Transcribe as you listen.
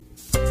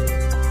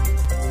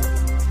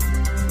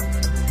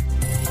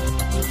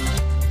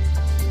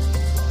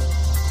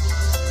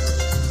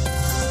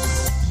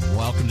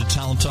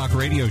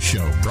radio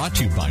show brought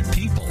to you by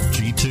People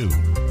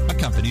G2, a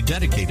company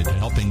dedicated to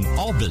helping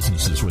all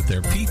businesses with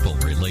their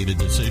people-related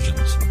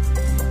decisions.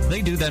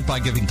 They do that by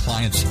giving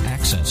clients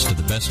access to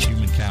the best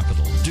human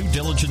capital, due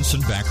diligence,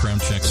 and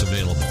background checks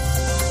available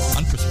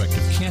on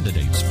prospective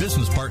candidates,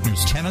 business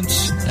partners,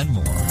 tenants, and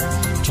more.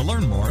 To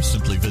learn more,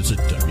 simply visit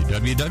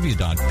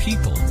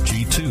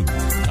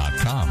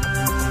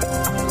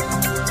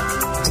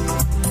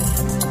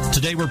www.peopleg2.com.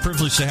 Today, we're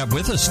privileged to have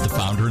with us the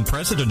founder and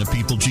president of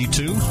People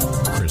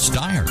G2, Chris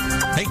Dyer.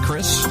 Hey,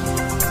 Chris.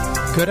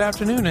 Good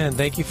afternoon, and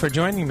thank you for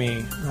joining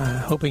me.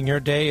 Hoping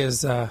your day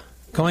is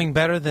going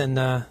better than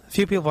a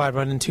few people I've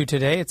run into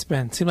today. It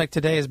seemed like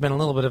today has been a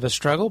little bit of a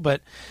struggle,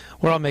 but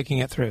we're all making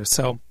it through.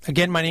 So,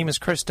 again, my name is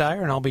Chris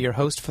Dyer, and I'll be your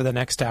host for the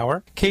next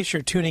hour. In case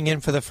you're tuning in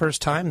for the first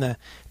time, the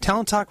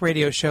Talent Talk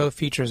radio show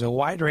features a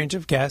wide range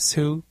of guests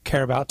who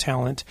care about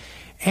talent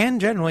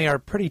and generally are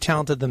pretty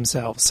talented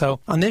themselves.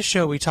 So, on this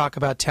show, we talk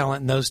about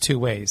talent in those two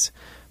ways.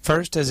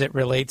 First, as it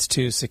relates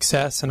to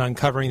success and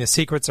uncovering the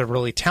secrets of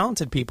really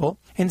talented people.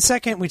 And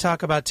second, we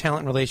talk about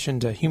talent in relation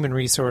to human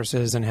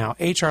resources and how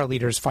HR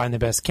leaders find the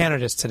best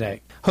candidates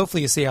today.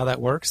 Hopefully you see how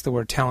that works. The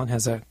word talent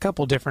has a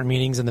couple different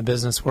meanings in the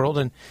business world,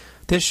 and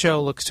this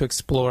show looks to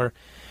explore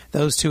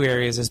those two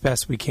areas as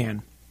best we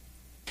can.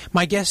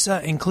 My guests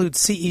include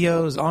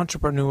CEOs,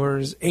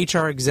 entrepreneurs,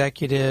 HR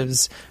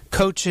executives,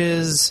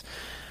 coaches,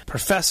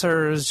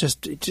 professors,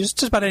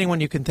 just about anyone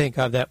you can think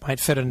of that might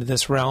fit into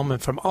this realm,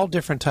 and from all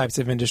different types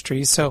of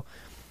industries. So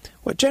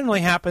what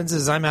generally happens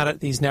is I'm out at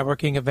these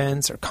networking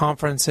events or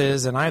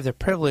conferences, and I have the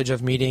privilege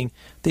of meeting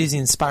these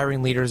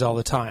inspiring leaders all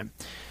the time.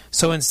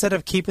 So instead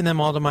of keeping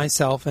them all to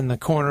myself in the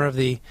corner of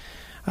the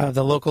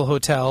local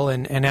hotel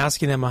and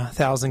asking them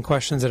 1,000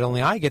 questions that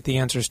only I get the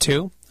answers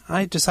to,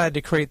 I decided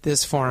to create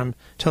this forum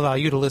to allow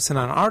you to listen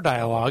on our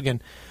dialogue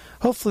and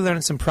hopefully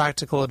learn some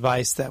practical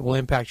advice that will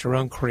impact your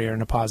own career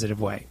in a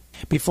positive way.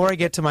 Before I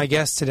get to my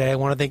guest today, I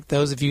want to thank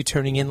those of you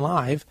tuning in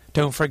live.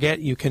 Don't forget,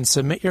 you can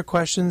submit your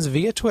questions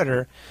via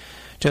Twitter.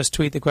 Just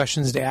tweet the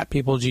questions to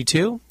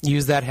 @PeopleG2.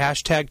 Use that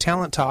hashtag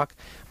TalentTalk.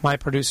 My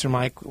producer,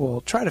 Mike,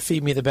 will try to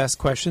feed me the best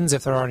questions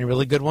if there are any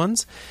really good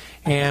ones,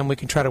 and we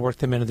can try to work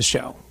them into the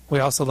show. We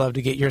also love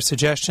to get your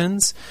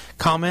suggestions,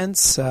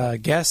 comments,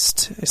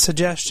 guest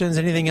suggestions,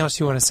 anything else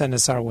you want to send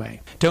us our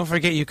way. Don't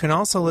forget, you can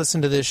also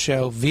listen to this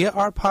show via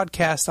our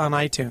podcast on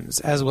iTunes,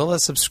 as well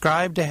as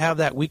subscribe to have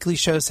that weekly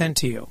show sent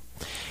to you.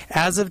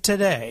 As of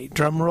today,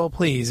 drum roll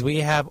please, we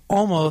have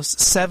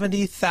almost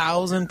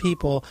 70,000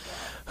 people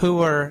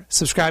who are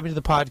subscribing to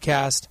the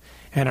podcast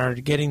and are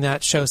getting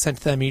that show sent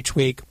to them each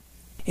week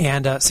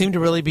and seem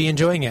to really be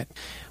enjoying it.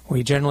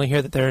 We generally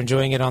hear that they're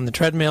enjoying it on the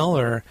treadmill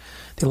or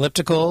the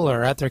elliptical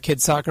or at their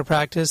kids' soccer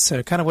practice,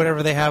 so kind of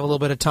whatever they have a little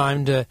bit of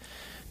time to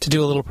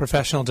do a little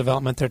professional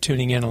development, they're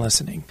tuning in and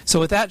listening.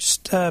 So with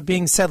that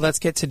being said, let's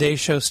get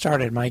today's show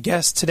started. My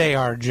guests today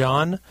are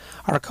John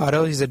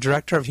Acardo. He's the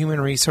Director of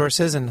Human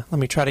Resources, and let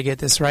me try to get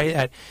this right,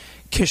 at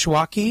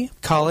Kishwaukee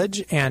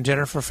College, and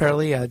Jennifer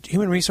Farrelly,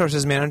 Human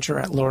Resources Manager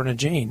at Lorna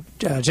Jane.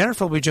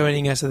 Jennifer will be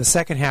joining us in the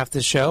second half of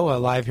the show,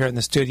 live here in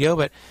the studio,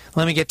 but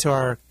let me get to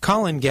our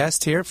call-in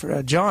guest here.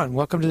 John,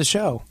 welcome to the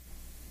show.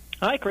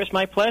 Hi, Chris.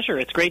 My pleasure.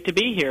 It's great to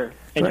be here.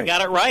 And You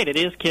got it right. It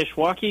is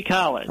Kishwaukee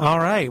College. All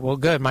right. Well,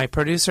 good. My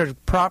producer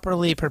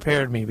properly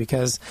prepared me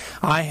because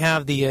I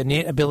have the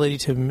innate ability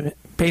to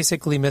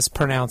basically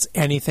mispronounce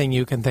anything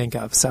you can think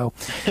of. So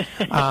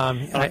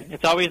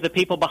it's always the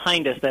people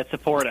behind us that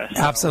support us.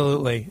 So.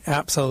 Absolutely.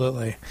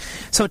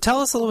 So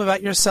tell us a little bit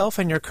about yourself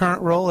and your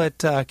current role at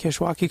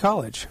Kishwaukee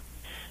College.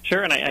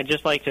 Sure, and I'd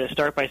just like to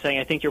start by saying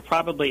I think you're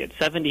probably at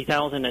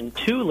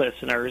 70,002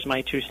 listeners.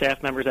 My two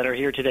staff members that are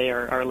here today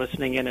are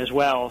listening in as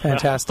well.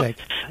 Fantastic.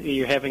 So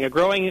you're having a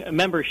growing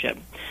membership.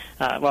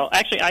 Well,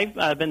 actually,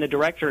 I've been the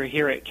director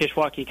here at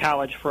Kishwaukee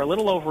College for a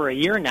little over a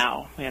year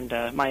now, and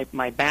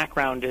my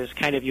background is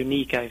kind of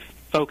unique. I've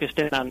focused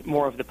in on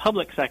more of the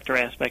public sector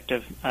aspect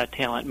of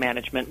talent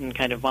management and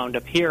kind of wound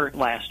up here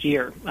last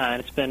year.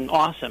 And it's been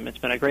awesome. It's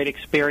been a great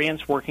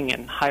experience. Working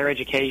in higher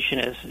education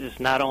is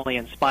not only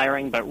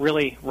inspiring but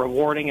really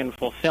rewarding and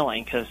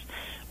fulfilling because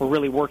we're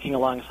really working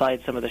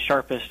alongside some of the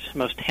sharpest,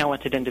 most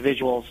talented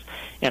individuals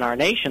in our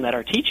nation that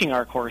are teaching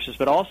our courses,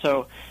 but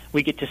also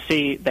we get to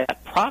see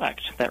that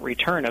product, that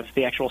return of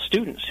the actual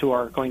students who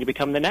are going to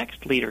become the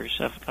next leaders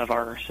of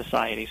our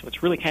society. So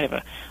it's really kind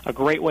of a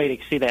great way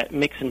to see that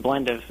mix and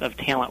blend of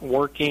talent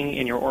working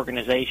in your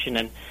organization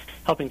and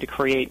helping to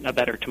create a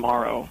better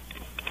tomorrow.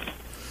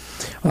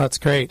 Well, that's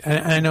great.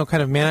 I know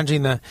kind of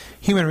managing the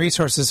human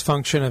resources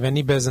function of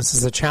any business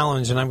is a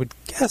challenge, and I would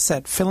guess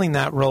that filling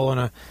that role in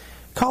a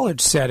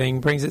college setting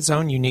brings its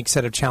own unique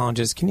set of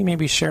challenges. Can you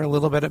maybe share a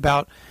little bit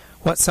about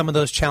what some of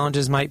those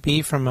challenges might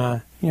be from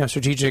a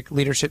strategic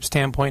leadership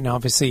standpoint, and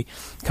obviously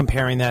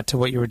comparing that to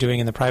what you were doing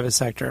in the private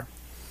sector?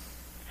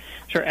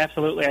 Sure,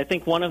 absolutely. I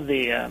think one of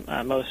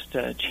the most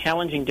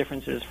challenging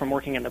differences from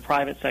working in the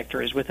private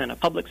sector is within a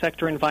public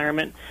sector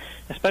environment,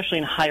 especially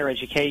in higher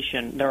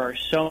education. There are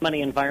so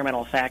many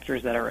environmental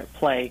factors that are at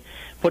play,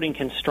 putting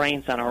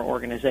constraints on our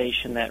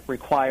organization that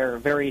require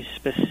very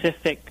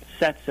specific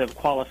sets of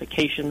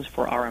qualifications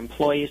for our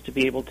employees to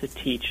be able to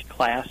teach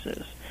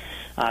classes.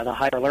 The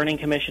Higher Learning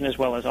Commission, as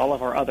well as all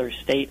of our other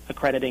state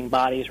accrediting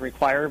bodies,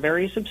 require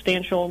very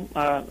substantial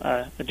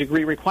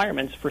degree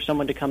requirements for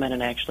someone to come in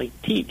and actually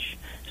teach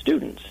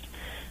students.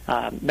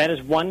 That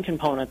is one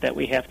component that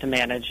we have to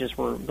manage as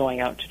we're going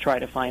out to try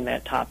to find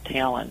that top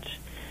talent.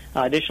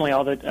 Additionally,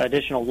 all the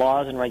additional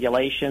laws and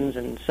regulations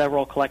and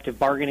several collective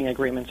bargaining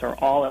agreements are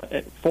all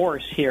at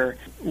force here,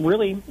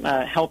 really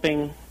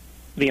helping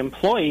the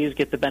employees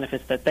get the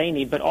benefits that they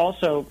need, but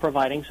also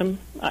providing some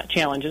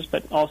challenges,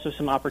 but also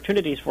some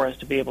opportunities for us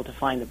to be able to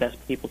find the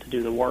best people to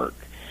do the work.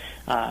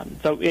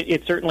 So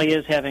it certainly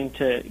is having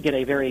to get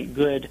a very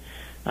good,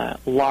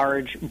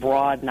 large,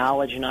 broad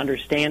knowledge and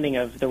understanding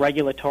of the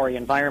regulatory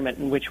environment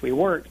in which we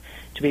work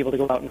to be able to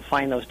go out and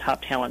find those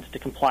top talents to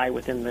comply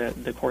within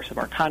the course of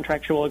our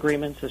contractual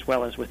agreements as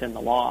well as within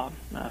the law.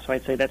 So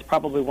I'd say that's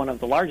probably one of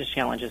the largest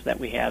challenges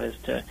that we have, is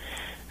to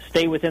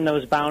stay within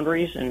those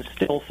boundaries and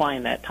still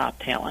find that top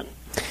talent.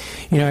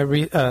 You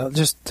know,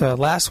 just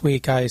last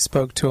week I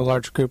spoke to a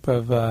large group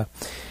of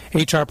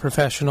HR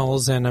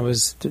professionals, and I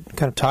was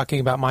kind of talking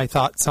about my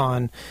thoughts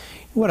on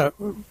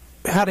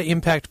how to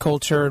impact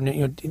culture,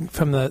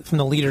 from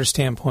the leader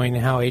standpoint,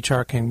 and how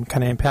HR can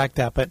kind of impact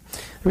that. But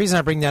the reason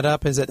I bring that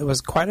up is that there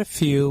was quite a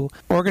few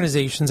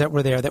organizations that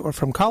were there that were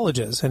from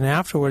colleges. And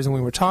afterwards, when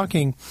we were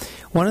talking,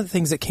 one of the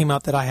things that came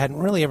up that I hadn't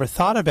really ever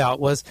thought about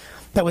was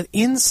that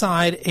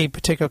inside a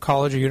particular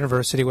college or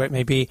university, what it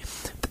may be,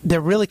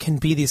 there really can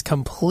be these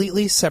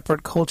completely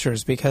separate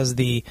cultures, because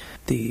the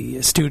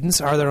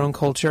students are their own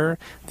culture,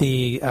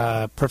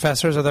 the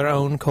professors are their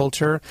own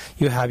culture.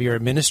 You have your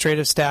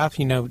administrative staff,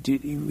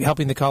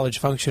 helping the college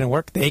function and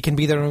work. They can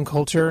be their own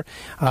culture.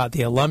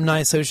 The alumni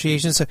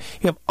association. So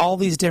you have all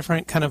these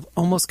different kind of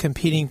almost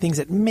competing things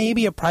that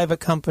maybe a private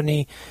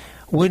company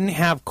wouldn't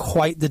have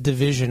quite the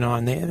division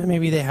on.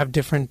 Maybe they have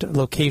different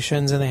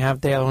locations and they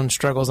have their own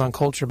struggles on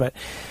culture. But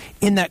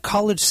in that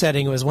college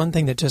setting, it was one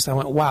thing that I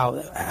went,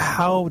 wow,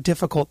 how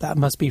difficult that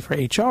must be for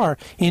HR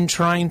in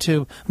trying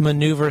to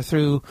maneuver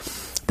through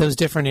those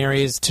different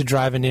areas to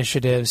drive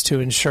initiatives to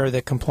ensure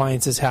that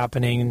compliance is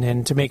happening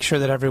and to make sure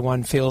that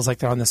everyone feels like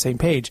they're on the same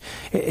page.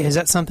 Is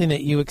that something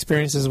that you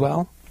experience as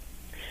well?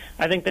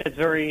 I think that's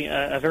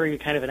a very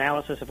kind of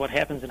analysis of what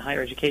happens in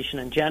higher education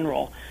in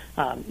general.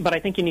 But I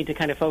think you need to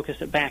kind of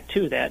focus it back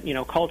to that.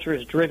 Culture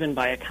is driven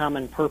by a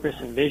common purpose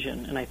and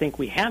vision, and I think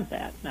we have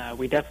that.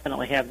 We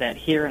definitely have that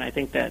here, and I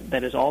think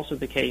that is also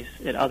the case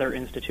at other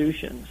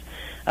institutions.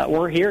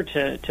 We're here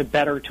to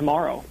better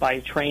tomorrow by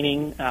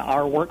training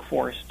our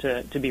workforce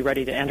to be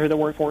ready to enter the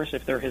workforce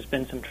if there has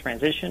been some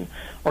transition,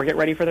 or get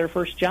ready for their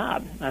first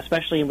job.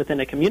 Especially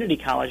within a community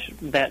college,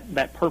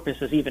 that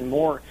purpose is even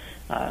more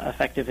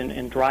effective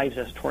and drives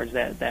us towards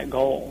that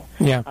goal.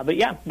 Yeah. But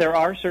yeah, there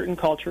are certain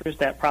cultures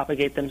that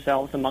propagate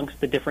themselves amongst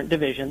the different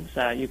divisions.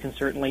 You can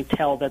certainly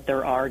tell that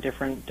there are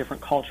different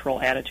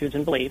cultural attitudes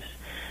and beliefs,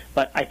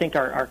 but I think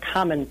our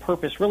common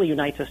purpose really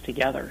unites us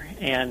together.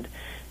 And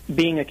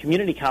being a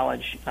community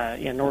college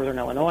in northern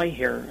Illinois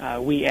here,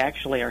 we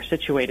actually are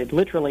situated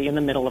literally in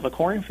the middle of a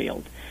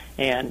cornfield.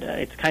 And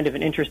it's kind of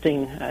an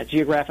interesting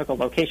geographical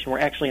location. We're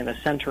actually in the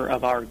center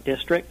of our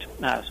district,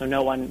 so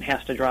no one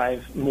has to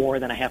drive more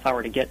than a half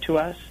hour to get to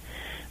us.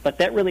 But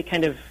that really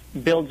kind of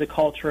builds a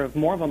culture of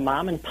more of a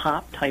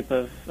mom-and-pop type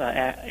of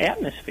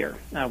atmosphere.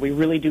 We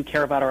really do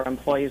care about our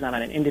employees on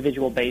an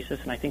individual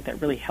basis, and I think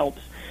that really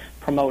helps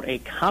promote a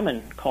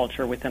common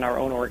culture within our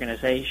own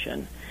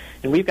organization.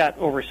 And we've got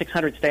over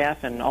 600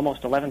 staff and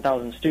almost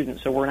 11,000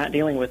 students, so we're not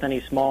dealing with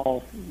any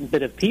small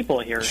bit of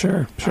people here.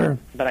 Sure.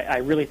 But I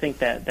really think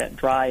that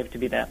drive to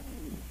be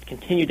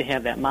continue to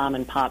have that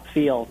mom-and-pop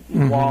feel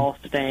while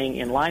staying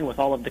in line with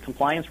all of the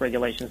compliance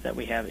regulations that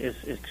we have is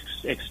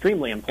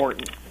extremely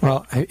important.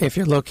 Well, if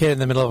you're located in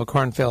the middle of a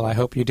cornfield, I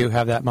hope you do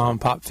have that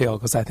mom-and-pop feel,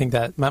 because I think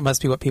that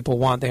must be what people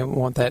want. They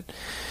want that,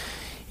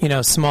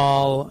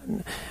 small,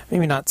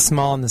 maybe not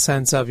small in the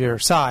sense of your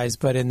size,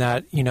 but in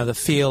that, the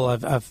feel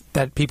of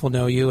that people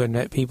know you and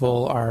that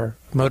people are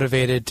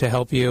motivated to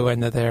help you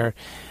and that they're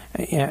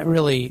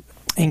really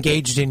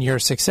engaged in your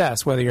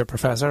success, whether you're a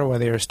professor or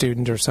whether you're a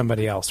student or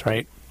somebody else,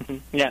 right? Mm-hmm.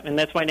 Yeah, and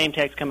that's why name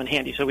tags come in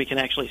handy, so we can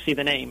actually see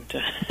the name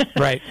to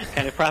right.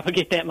 kind of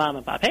propagate that mom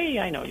and pop. Hey,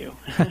 I know you.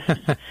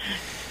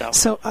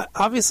 So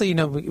obviously,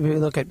 we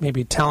look at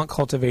maybe talent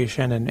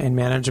cultivation and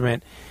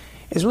management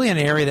is really an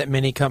area that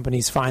many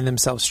companies find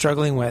themselves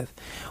struggling with.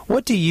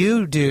 What do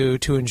you do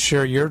to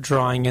ensure you're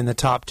drawing in the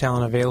top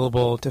talent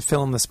available to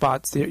fill in the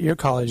spots that your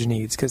college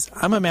needs? Because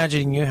I'm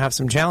imagining you have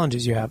some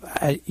challenges. You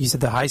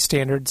said the high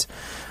standards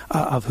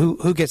of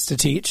who gets to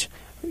teach.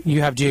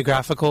 You have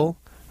geographical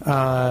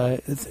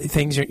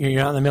things.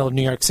 You're not in the middle of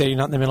New York City, you're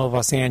not in the middle of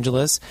Los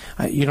Angeles.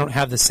 You don't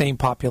have the same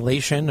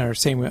population or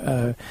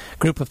same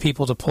group of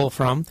people to pull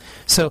from.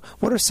 So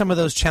what are some of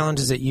those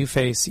challenges that you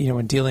face,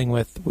 in dealing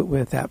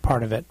with that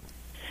part of it?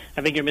 I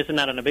think you're missing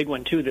out on a big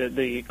one, too,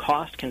 the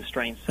cost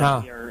constraints. We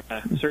are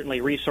certainly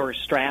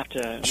resource-strapped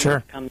when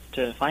it comes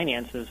to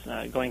finances,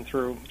 going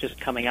through, just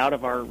coming out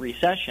of our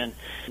recession.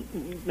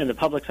 In the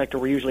public sector,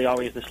 we're usually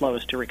always the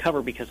slowest to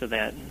recover because of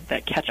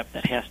that catch-up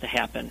that has to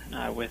happen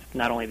with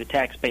not only the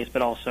tax base,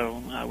 but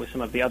also with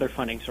some of the other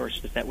funding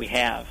sources that we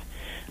have.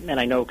 And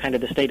I know kind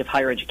of the state of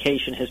higher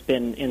education has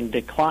been in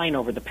decline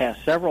over the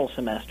past several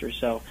semesters,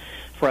 so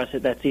for us,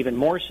 that's even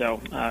more so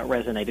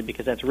resonated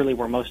because that's really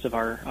where most of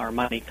our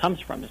money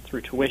comes from, is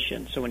through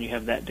tuition. So when you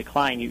have that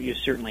decline, you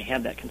certainly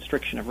have that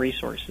constriction of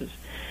resources.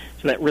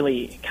 So that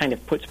really kind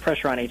of puts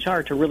pressure on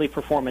HR to really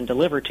perform and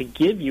deliver to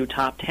give you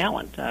top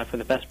talent for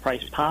the best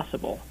price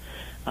possible.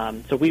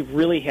 So we've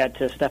really had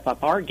to step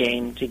up our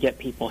game to get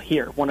people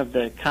here. One of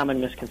the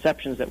common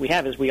misconceptions that we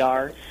have is we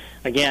are,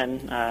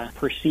 again,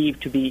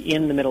 perceived to be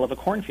in the middle of a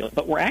cornfield.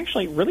 But we're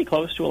actually really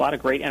close to a lot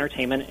of great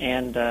entertainment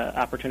and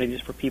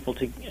opportunities for people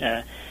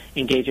to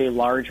engage a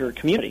larger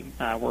community.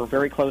 We're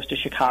very close to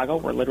Chicago.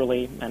 We're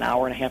literally an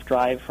hour-and-a-half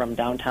drive from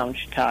downtown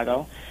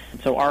Chicago.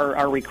 So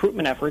our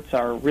recruitment efforts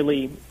are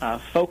really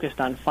focused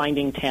on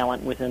finding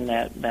talent within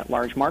that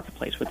large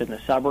marketplace, within the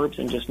suburbs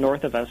and just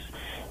north of us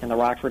in the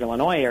Rockford,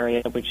 Illinois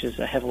area, which is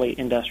a heavily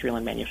industrial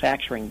and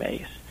manufacturing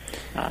base.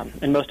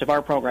 And most of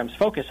our programs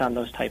focus on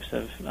those types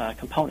of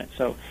components.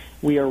 So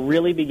we are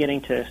really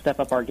beginning to step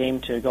up our game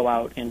to go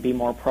out and be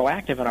more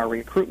proactive in our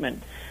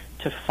recruitment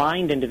to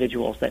find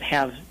individuals that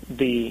have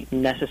the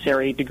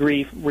necessary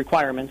degree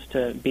requirements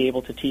to be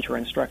able to teach or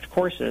instruct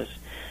courses,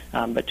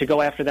 but to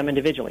go after them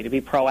individually, to be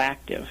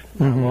proactive.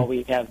 While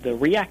we have the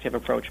reactive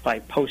approach by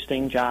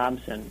posting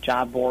jobs and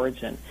job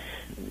boards and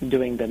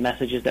doing the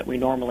messages that we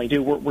normally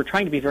do, we're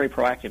trying to be very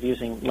proactive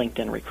using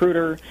LinkedIn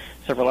Recruiter,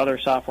 several other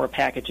software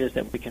packages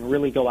that we can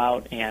really go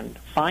out and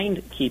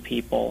find key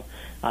people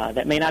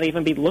that may not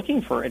even be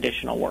looking for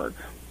additional work.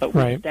 But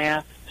we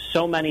staff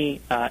so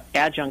many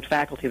adjunct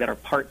faculty that are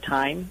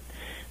part-time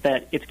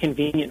that it's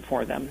convenient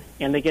for them,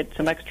 and they get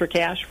some extra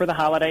cash for the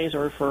holidays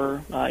or for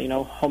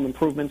home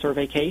improvements or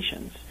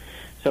vacations.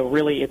 So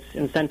really it's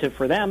incentive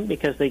for them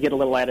because they get a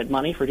little added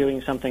money for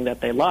doing something that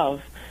they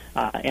love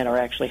and are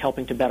actually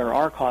helping to better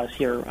our cause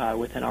here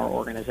within our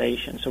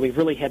organization. So we've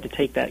really had to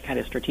take that kind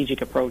of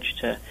strategic approach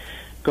to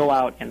go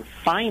out and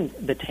find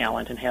the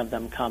talent and have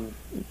them come,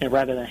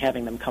 rather than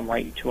having them come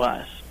right to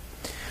us.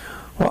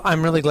 Well,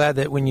 I'm really glad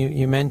that when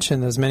you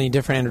mentioned those many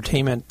different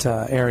entertainment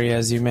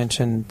areas, you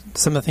mentioned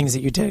some of the things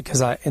that you did,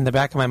 because in the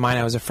back of my mind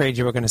I was afraid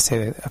you were going to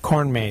say a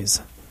corn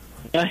maze.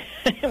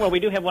 Well, we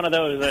do have one of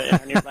those in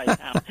our nearby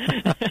town.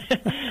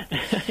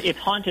 It's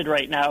haunted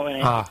right now in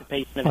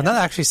anticipation of well, that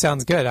actually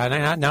sounds good.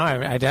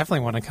 I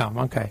definitely want to come.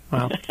 Okay.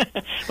 Well,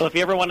 well, if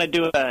you ever want to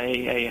do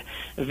a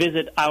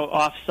visit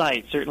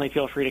off-site, certainly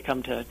feel free to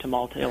come to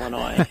Malta,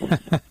 Illinois.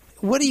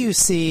 What do you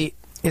see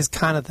is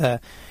kind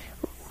of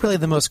really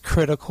the most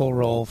critical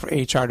role for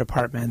HR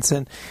departments?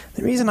 And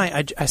the reason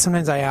I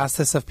sometimes I ask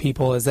this of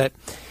people is that,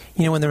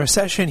 when the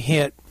recession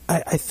hit,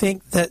 I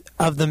think that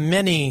of the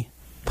many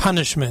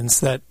punishments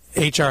that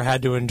HR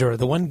had to endure,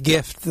 the one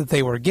gift that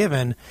they were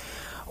given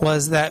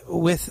was that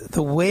with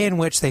the way in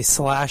which they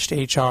slashed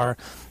HR,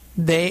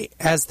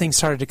 as things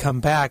started to come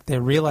back, they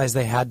realized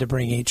they had to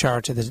bring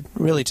HR to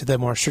the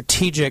more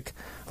strategic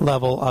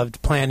level of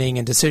planning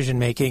and decision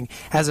making,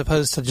 as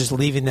opposed to just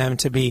leaving them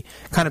to be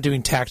kind of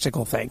doing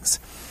tactical things.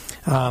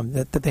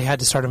 That they had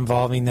to start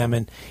involving them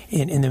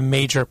in the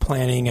major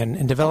planning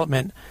and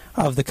development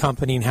of the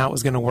company and how it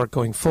was going to work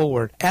going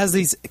forward. As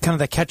these kind of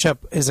the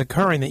catch-up is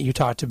occurring that you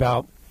talked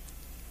about,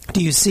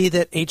 do you see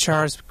that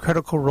HR's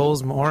critical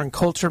roles more in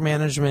culture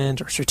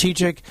management or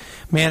strategic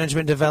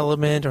management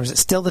development, or is it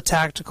still the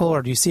tactical,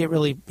 or do you see it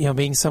really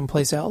being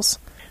someplace else?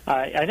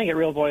 I think it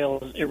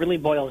really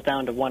boils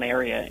down to one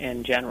area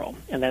in general,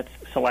 and that's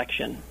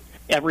selection.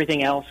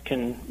 Everything else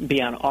can be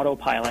on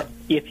autopilot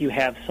if you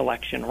have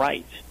selection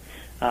right.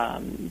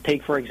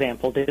 Take, for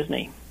example,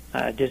 Disney.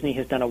 Disney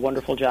has done a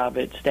wonderful job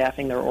at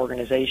staffing their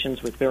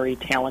organizations with very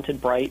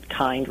talented, bright,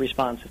 kind,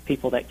 responsive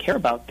people that care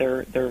about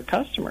their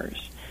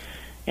customers.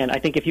 And I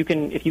think if you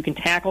can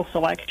tackle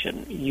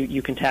selection,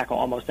 you can tackle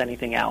almost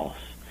anything else.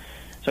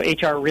 So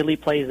HR really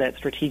plays that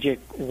strategic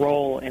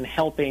role in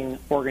helping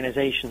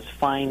organizations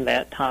find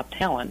that top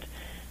talent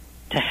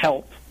to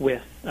help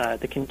with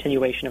the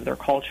continuation of their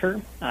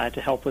culture,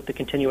 to help with the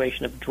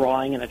continuation of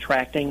drawing and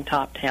attracting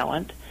top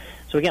talent.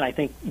 So again, I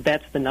think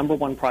that's the number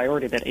one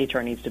priority that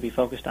HR needs to be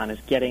focused on, is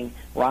getting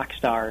rock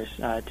stars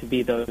to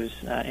be those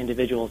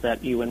individuals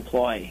that you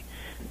employ.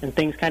 And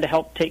things kind of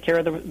help take care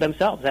of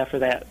themselves after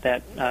that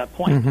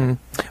point. Mm-hmm.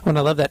 Well,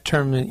 I love that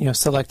term,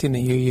 selecting that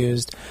you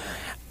used.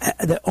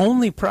 The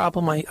only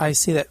problem I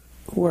see that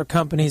where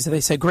companies,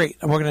 they say, great,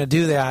 and we're going to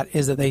do that,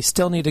 is that they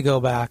still need to go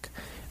back,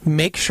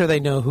 make sure they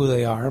know who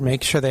they are,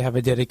 make sure they have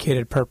a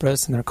dedicated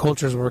purpose and their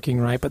culture is working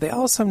right, but they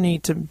also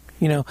need to,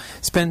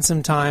 spend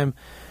some time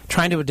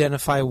trying to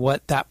identify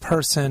what that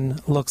person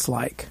looks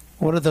like.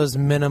 What are those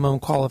minimum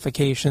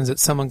qualifications that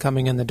someone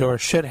coming in the door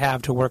should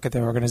have to work at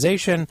their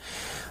organization?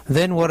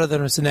 Then what are the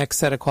next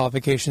set of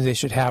qualifications they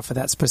should have for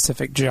that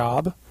specific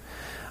job?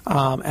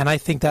 And I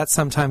think that's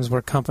sometimes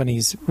where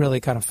companies really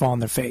kind of fall on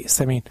their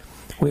face. I mean,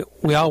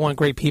 we all want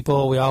great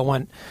people. We all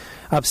want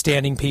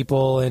upstanding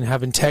people and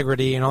have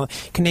integrity and all.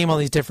 You can name all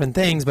these different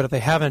things, but if they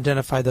haven't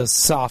identified those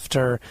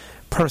softer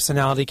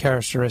personality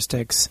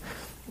characteristics,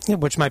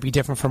 which might be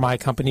different for my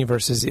company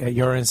versus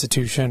your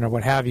institution or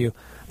what have you,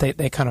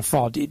 they kind of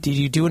fall. Did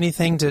you do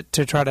anything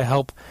to try to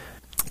help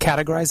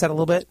categorize that a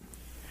little bit?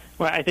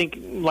 Well, I think,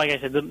 like I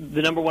said,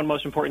 the number one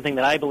most important thing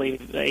that I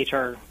believe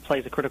HR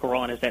plays a critical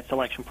role in is that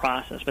selection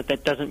process. But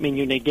that doesn't mean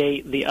you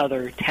negate the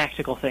other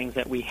tactical things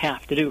that we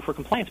have to do for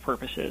compliance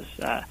purposes,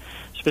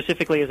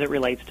 specifically as it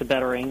relates to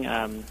bettering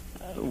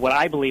what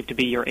I believe to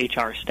be your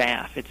HR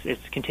staff.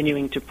 It's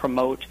continuing to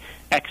promote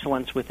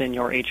excellence within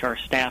your HR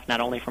staff,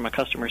 not only from a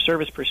customer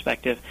service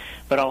perspective,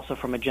 but also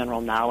from a general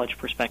knowledge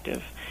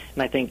perspective.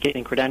 And I think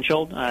getting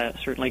credentialed,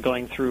 certainly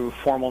going through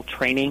formal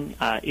training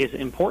is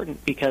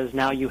important, because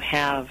now you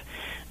have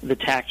the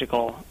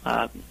tactical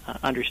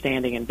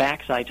understanding and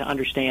backside to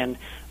understand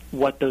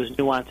what those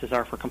nuances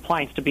are for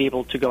compliance to be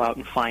able to go out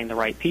and find the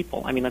right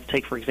people. I mean, let's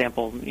take, for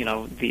example,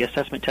 the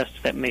assessment tests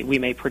that we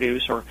may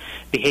produce, or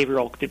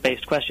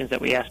behavioral-based questions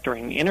that we ask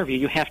during the interview.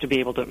 You have to be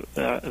able to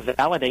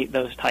validate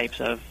those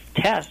types of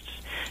tests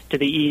to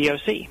the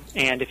EEOC.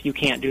 And if you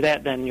can't do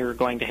that, then you're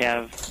going to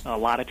have a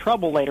lot of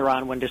trouble later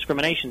on when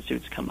discrimination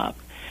suits come up.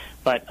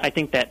 But I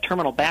think that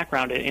terminal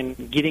background in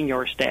getting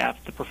your staff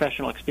the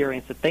professional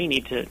experience that they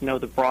need to know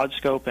the broad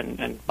scope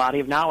and body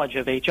of knowledge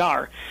of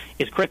HR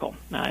is critical.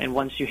 And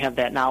once you have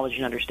that knowledge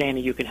and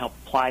understanding, you can help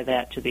apply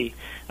that to the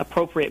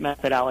appropriate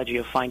methodology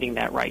of finding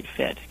that right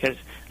fit. Because,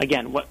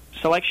 again,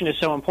 selection is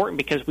so important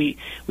because we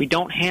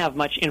don't have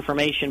much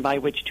information by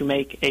which to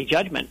make a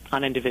judgment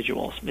on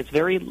individuals. It's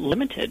very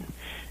limited,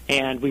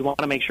 and we want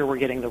to make sure we're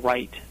getting the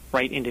right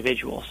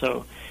individual.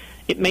 So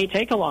it may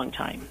take a long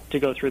time to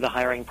go through the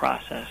hiring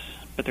process,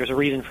 but there's a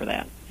reason for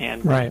that.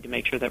 And we need to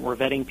make sure that we're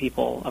vetting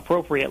people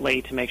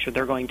appropriately to make sure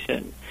they're going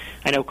to,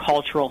 I know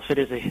cultural fit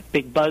is a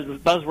big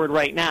buzzword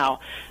right now,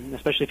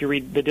 especially if you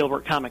read the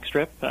Dilbert comic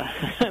strip.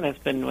 That's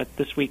been what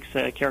this week's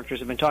characters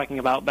have been talking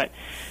about. But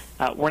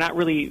we're not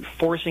really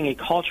forcing a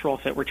cultural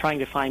fit. We're trying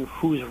to find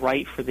who's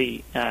right for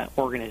the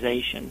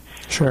organization.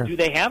 Sure. Do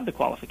they have the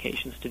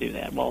qualifications to do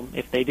that? Well,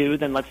 if they do,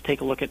 then let's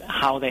take a look at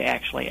how they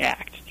actually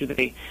act. Do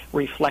they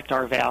reflect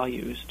our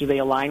values? Do they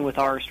align with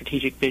our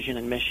strategic vision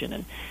and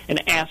mission?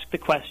 And ask the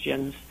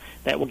questions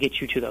that will get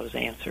you to those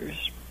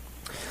answers.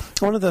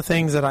 One of the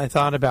things that I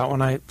thought about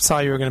when I saw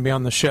you were going to be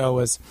on the show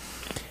was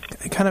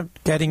kind of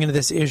getting into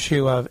this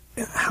issue of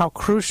how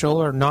crucial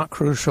or not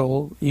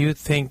crucial you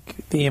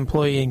think the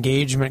employee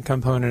engagement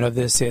component of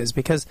this is,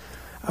 because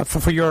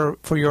for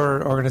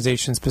your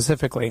organization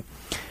specifically,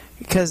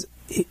 because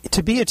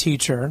to be a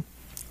teacher,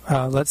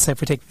 let's say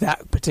if we take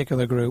that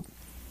particular group,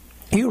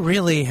 you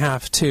really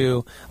have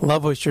to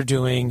love what you're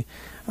doing,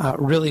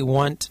 really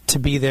want to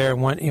be there,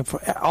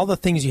 for all the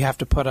things you have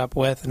to put up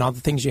with and all the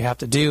things you have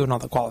to do and all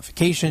the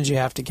qualifications you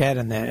have to get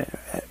and the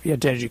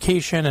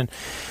education and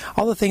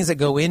all the things that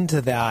go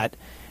into that.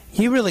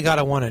 You really got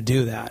to want to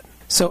do that.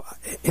 So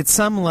at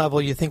some level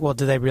you think, well,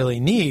 do they really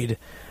need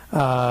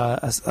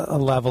a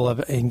level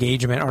of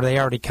engagement, or are they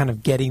already kind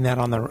of getting that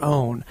on their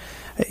own?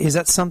 Is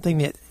that something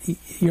that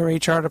your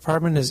HR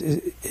department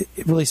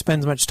it really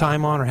spends much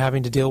time on or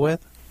having to deal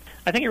with?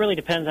 I think it really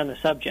depends on the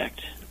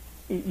subject.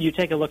 You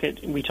take a look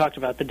at, we talked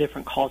about the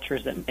different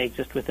cultures that may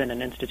exist within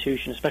an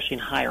institution, especially in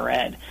higher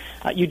ed.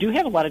 You do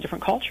have a lot of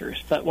different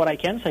cultures, but what I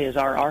can say is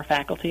our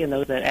faculty and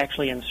those that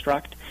actually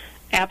instruct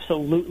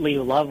absolutely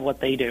love what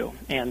they do,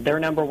 and their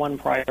number one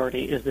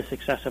priority is the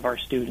success of our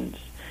students.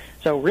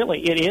 So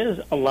really, it is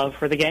a love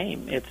for the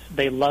game.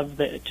 They love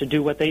to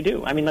do what they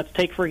do. I mean, let's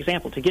take, for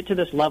example, to get to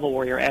this level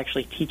where you're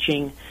actually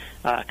teaching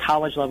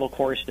college-level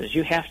courses,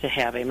 you have to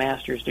have a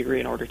master's degree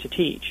in order to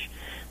teach.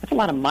 That's a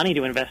lot of money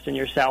to invest in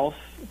yourself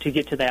to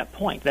get to that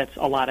point. That's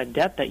a lot of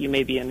debt that you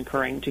may be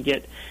incurring to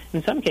get,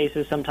 in some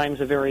cases,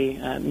 sometimes a very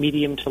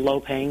medium to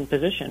low-paying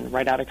position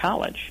right out of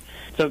college.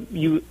 So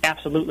you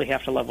absolutely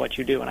have to love what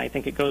you do, and I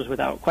think it goes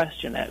without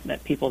question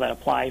that people that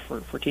apply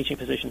for teaching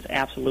positions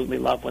absolutely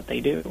love what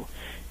they do.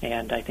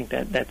 And I think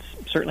that's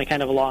certainly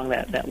kind of along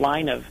that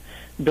line of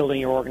building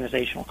your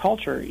organizational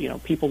culture.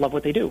 People love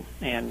what they do,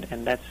 and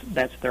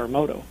that's their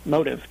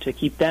motive to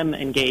keep them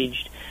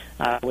engaged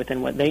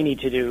within what they need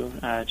to do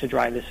to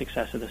drive the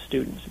success of the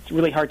students. It's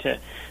really hard to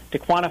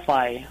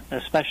quantify,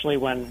 especially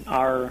when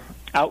our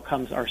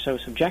outcomes are so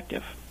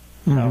subjective.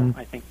 Mm-hmm. So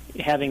I think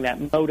having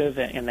that motive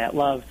and that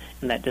love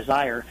and that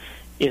desire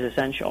is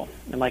essential.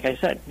 And like I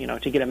said,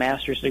 to get a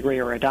master's degree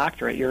or a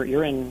doctorate,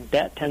 you're in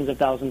debt tens of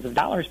thousands of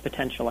dollars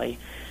potentially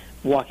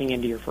walking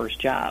into your first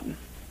job.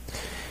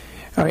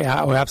 Oh,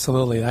 yeah,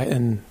 absolutely.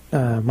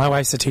 My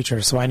wife's a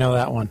teacher, so I know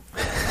that one.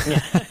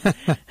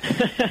 Yeah.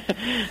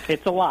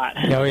 It's a lot.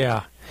 Oh,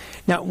 yeah.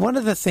 Now, one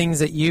of the things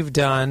that you've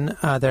done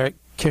there at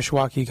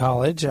Kishwaukee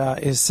College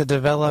is to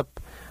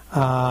develop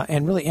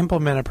and really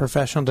implement a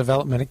professional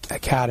development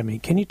academy.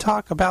 Can you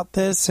talk about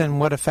this and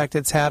what effect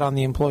it's had on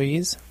the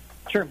employees?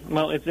 Sure.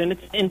 Well, it's in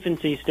its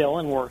infancy still,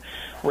 and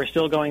we're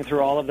still going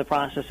through all of the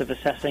process of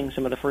assessing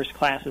some of the first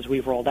classes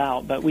we've rolled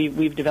out. But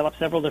we've developed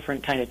several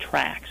different kind of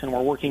tracks, and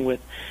we're working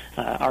with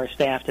our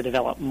staff to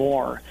develop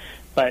more.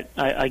 But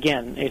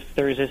again, if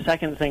there's a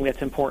second thing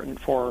that's important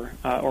for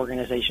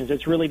organizations,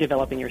 it's really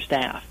developing your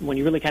staff. When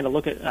you really kind of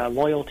look at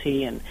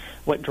loyalty and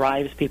what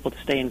drives people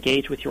to stay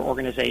engaged with your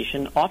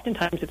organization,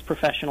 oftentimes it's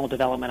professional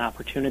development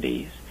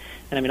opportunities.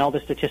 And I mean, all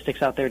the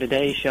statistics out there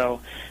today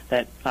show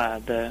that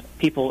the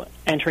people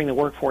entering the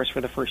workforce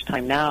for the first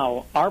time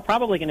now are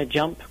probably going to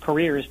jump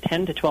careers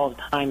 10 to 12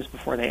 times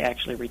before they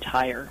actually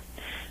retire.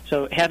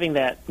 So having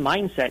that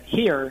mindset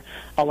here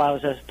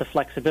allows us the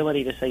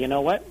flexibility to say, you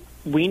know what?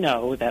 We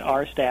know that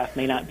our staff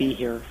may not be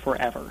here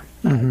forever.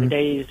 The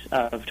days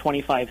of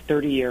 25,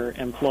 30-year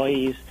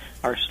employees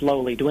are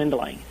slowly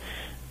dwindling.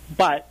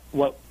 But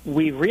what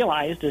we've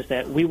realized is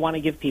that we want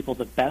to give people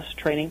the best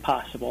training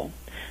possible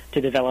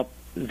to develop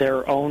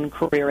their own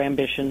career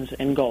ambitions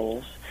and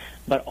goals,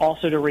 but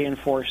also to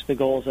reinforce the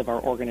goals of our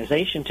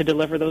organization to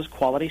deliver those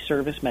quality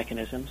service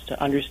mechanisms,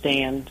 to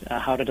understand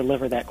how to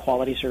deliver that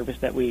quality service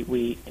that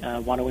we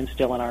want to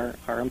instill in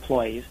our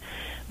employees,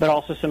 but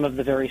also some of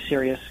the very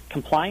serious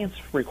compliance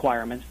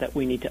requirements that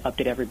we need to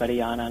update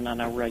everybody on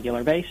a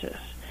regular basis.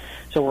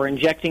 So we're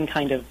injecting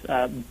kind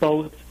of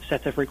both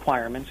sets of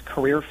requirements,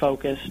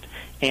 career-focused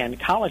and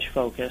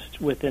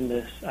college-focused, within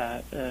this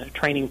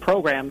training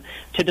program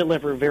to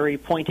deliver very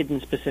pointed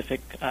and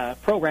specific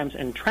programs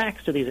and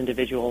tracks to these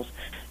individuals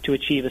to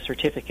achieve a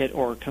certificate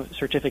or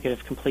certificate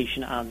of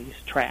completion on these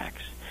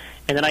tracks.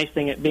 And the nice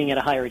thing at being at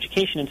a higher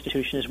education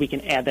institution is we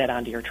can add that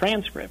onto your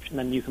transcript, and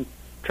then you can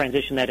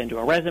transition that into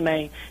a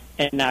resume,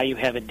 and now you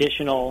have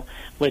additional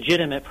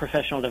legitimate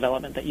professional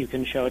development that you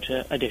can show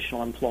to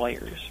additional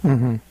employers.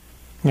 Mm-hmm.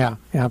 Yeah,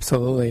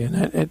 absolutely.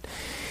 And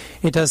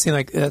it does seem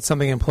like that's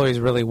something employees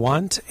really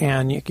want.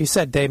 And like you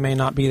said, they may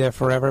not be there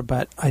forever,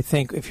 but I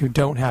think if you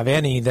don't have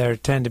any, they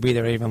tend to be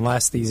there even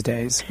less these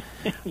days.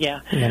 Yeah.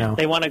 You know.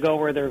 They want to go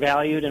where they're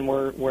valued and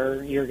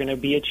where you're going to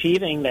be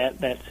achieving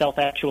that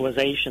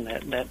self-actualization,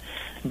 that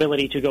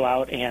ability to go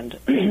out and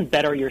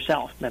better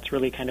yourself. That's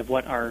really kind of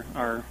what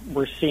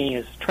we're seeing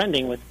is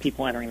trending with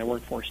people entering the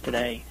workforce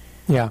today.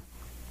 Yeah.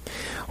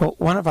 Well,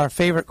 one of our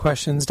favorite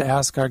questions to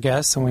ask our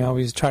guests, and we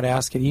always try to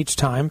ask it each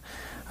time,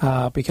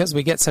 because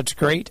we get such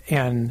great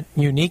and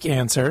unique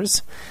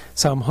answers.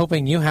 So I'm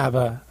hoping you have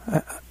a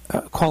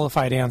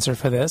qualified answer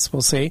for this.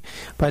 We'll see.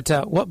 But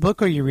what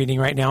book are you reading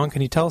right now, and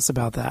can you tell us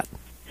about that?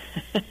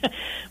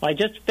 Well, I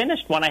just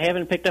finished one. I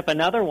haven't picked up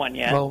another one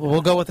yet. Well,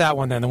 we'll go with that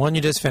one then, the one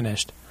you just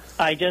finished.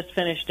 I just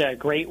finished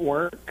Great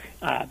Work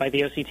by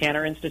the O.C.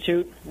 Tanner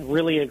Institute.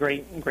 Really a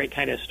great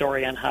kind of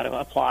story on how to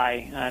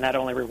apply not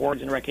only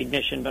rewards and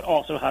recognition, but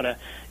also how to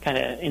kind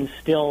of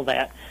instill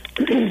that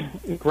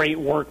great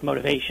work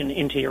motivation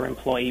into your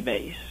employee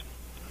base.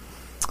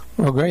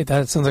 Well, great.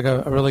 That sounds like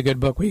a really good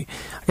book. Like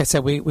I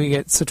said, we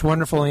get such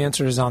wonderful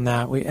answers on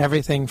that.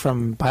 Everything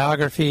from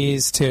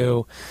biographies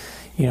to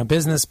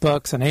business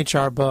books and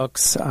HR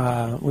books.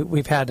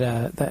 We've had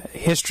the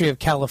history of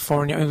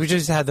California. I mean, we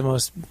just had the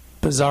most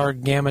bizarre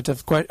gamut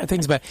of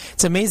things, but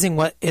it's amazing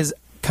what is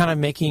kind of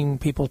making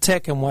people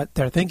tick and what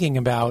they're thinking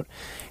about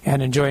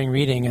and enjoying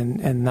reading,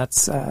 and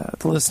that's the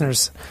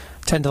listeners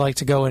tend to like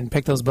to go and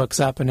pick those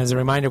books up. And as a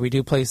reminder, we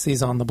do place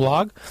these on the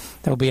blog.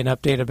 There will be an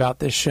update about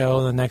this show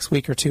in the next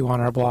week or two on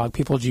our blog,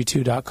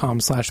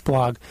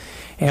 peopleg2.com/blog,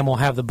 and we'll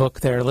have the book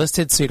there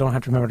listed so you don't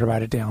have to remember to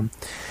write it down.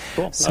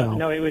 Cool. So,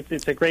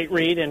 it's a great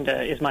read, and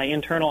as my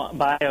internal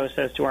bio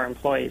says to our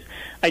employees,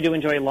 I do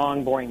enjoy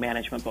long, boring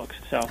management books,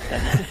 so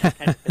that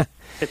kind of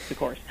fits the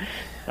course.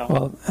 So.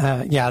 Well,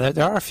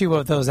 there are a few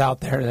of those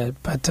out there,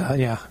 but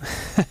yeah.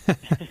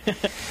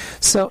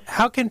 So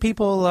how can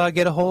people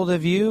get a hold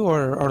of you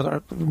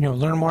or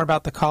learn more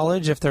about the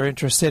college if they're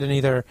interested in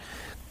either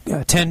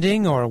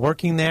attending or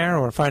working there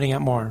or finding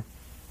out more?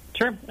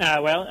 Sure.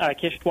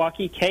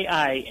 Kishwaukee,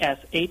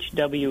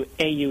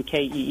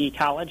 Kishwaukee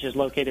College is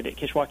located at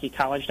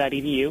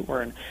kishwaukeecollege.edu.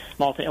 We're in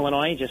Malta,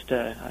 Illinois, just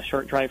a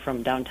short drive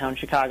from downtown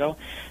Chicago.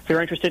 If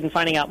you're interested in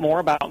finding out more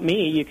about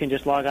me, you can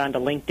just log on to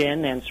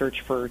LinkedIn and search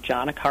for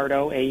John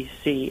Acardo,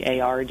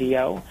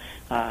 Acardo.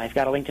 I've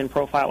got a LinkedIn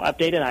profile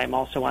updated. I'm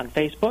also on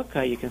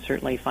Facebook. You can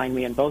certainly find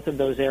me in both of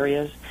those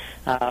areas,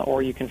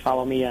 or you can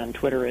follow me on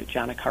Twitter at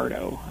John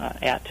Acardo,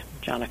 at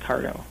John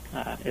Acardo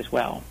as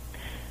well.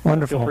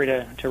 Wonderful. Feel free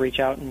to reach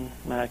out and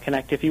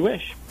connect if you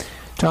wish.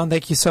 John,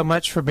 thank you so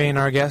much for being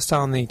our guest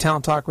on the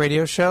Talent Talk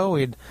radio show.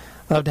 We'd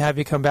love to have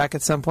you come back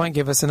at some point,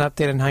 give us an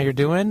update on how you're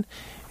doing,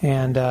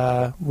 and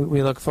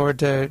we look forward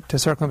to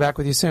circling back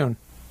with you soon.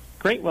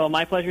 Great. Well,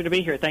 my pleasure to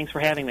be here. Thanks for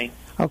having me.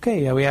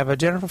 Okay, we have a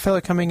Jennifer Filler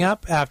coming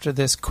up after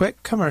this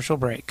quick commercial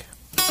break.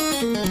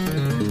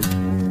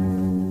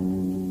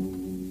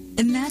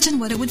 Imagine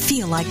what it would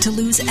feel like to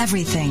lose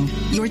everything.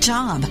 Your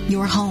job,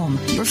 your home,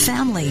 your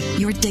family,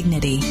 your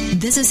dignity.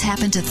 This has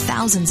happened to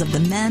thousands of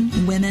the men,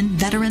 women,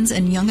 veterans,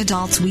 and young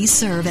adults we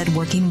serve at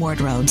Working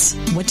Wardrobes.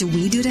 What do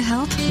we do to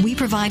help? We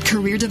provide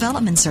career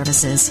development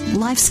services,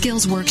 life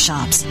skills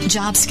workshops,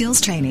 job skills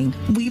training.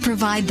 We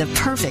provide the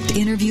perfect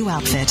interview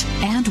outfit,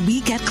 and we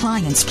get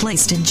clients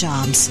placed in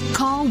jobs.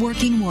 Call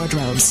Working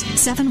Wardrobes,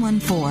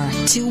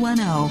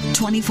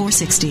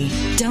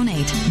 714-210-2460.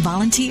 Donate,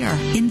 volunteer,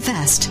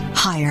 invest,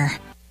 hire.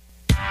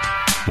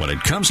 When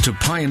it comes to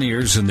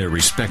pioneers in their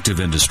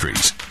respective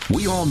industries,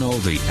 we all know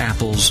the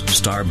Apples,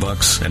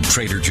 Starbucks, and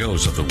Trader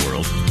Joe's of the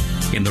world.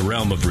 In the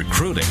realm of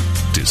recruiting,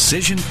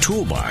 Decision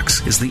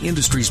Toolbox is the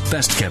industry's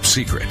best-kept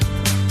secret.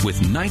 With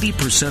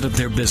 90% of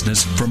their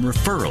business from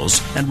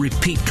referrals and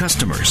repeat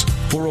customers.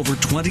 For over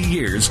 20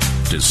 years,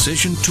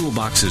 Decision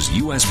Toolbox's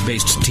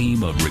U.S.-based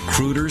team of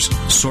recruiters,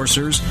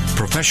 sourcers,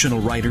 professional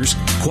writers,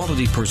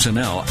 quality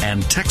personnel,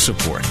 and tech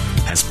support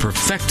has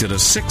perfected a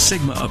Six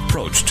Sigma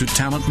approach to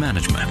talent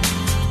management.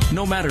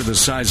 No matter the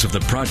size of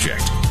the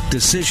project,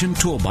 Decision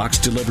Toolbox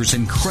delivers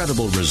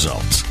incredible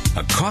results.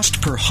 A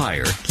cost per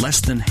hire less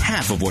than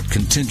half of what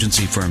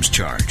contingency firms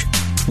charge,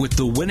 with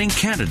the winning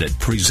candidate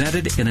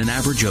presented in an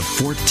average of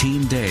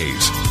 14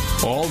 days,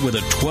 all with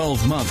a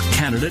 12-month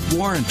candidate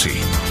warranty.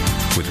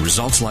 With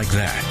results like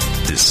that,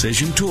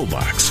 Decision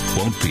Toolbox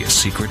won't be a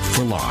secret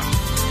for long.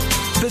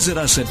 Visit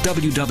us at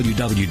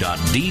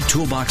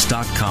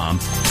www.dtoolbox.com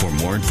for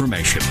more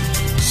information.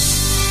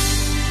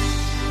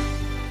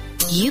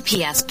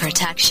 UPS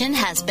Protection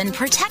has been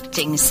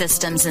protecting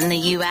systems in the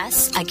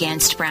U.S.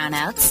 against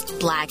brownouts,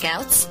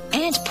 blackouts,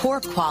 and poor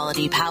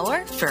quality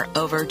power for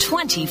over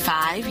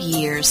 25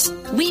 years.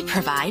 We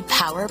provide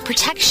power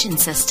protection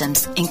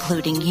systems,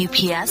 including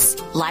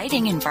UPS,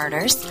 lighting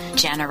inverters,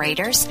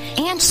 generators,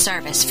 and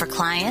service for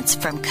clients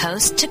from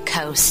coast to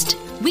coast.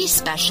 We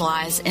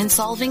specialize in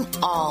solving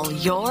all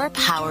your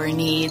power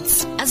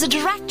needs. As a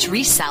direct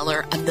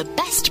reseller of the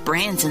best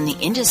brands in the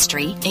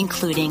industry,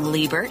 including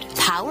Liebert,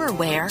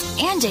 PowerWare,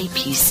 and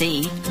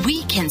APC,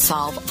 we can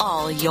solve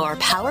all your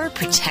power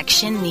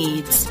protection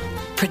needs.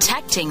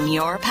 Protecting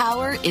your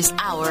power is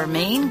our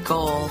main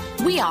goal.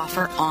 We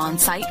offer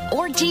on-site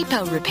or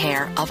depot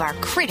repair of our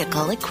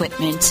critical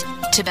equipment.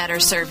 To better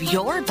serve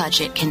your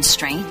budget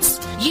constraints,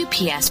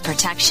 UPS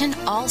Protection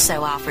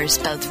also offers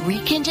both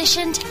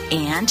reconditioned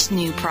and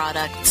new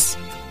products.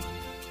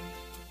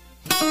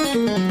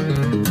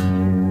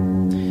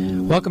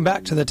 Welcome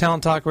back to the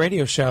Talent Talk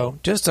Radio Show.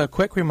 Just a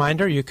quick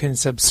reminder, you can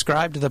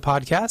subscribe to the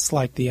podcast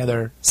like the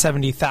other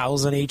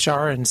 70,000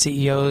 HR and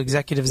CEO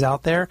executives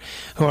out there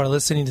who are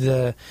listening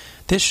to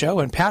this show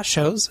and past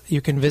shows.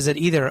 You can visit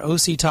either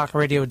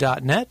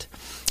octalkradio.net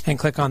and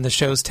click on the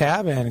shows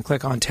tab and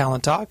click on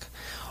Talent Talk,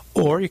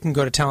 or you can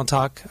go to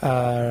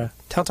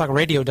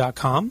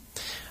talenttalkradio.com.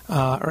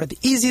 Or the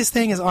easiest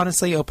thing is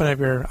honestly open up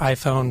your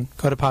iPhone,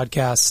 go to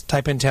podcasts,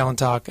 type in Talent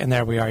Talk, and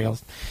there we are. You'll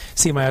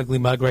see my ugly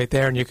mug right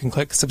there, and you can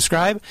click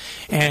subscribe,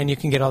 and you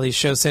can get all these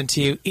shows sent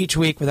to you each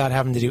week without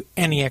having to do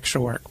any extra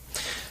work.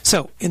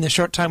 So, in the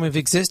short time we've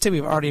existed,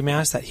 we've already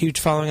amassed that huge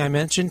following I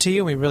mentioned to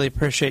you, and we really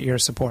appreciate your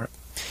support.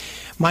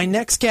 My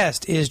next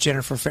guest is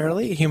Jennifer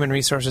Farrelly, Human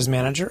Resources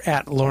Manager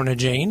at Lorna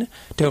Jane.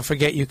 Don't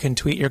forget you can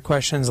tweet your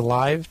questions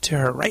live to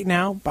her right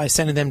now by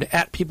sending them to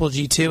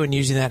 @PeopleG2 and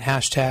using that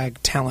hashtag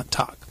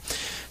TalentTalk.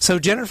 So,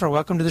 Jennifer,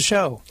 welcome to the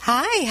show.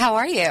 Hi, how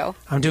are you?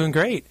 I'm doing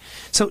great.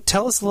 So,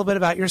 tell us a little bit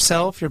about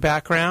yourself, your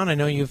background. I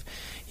know you've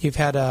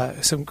had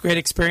some great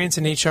experience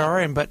in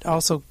HR, but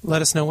also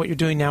let us know what you're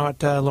doing now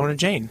at Lorna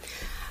Jane.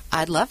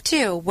 I'd love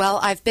to.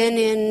 Well, I've been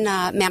in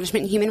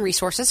management and human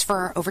resources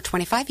for over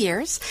 25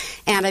 years,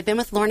 and I've been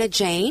with Lorna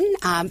Jane,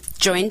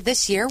 joined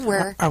this year.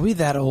 Are we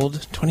that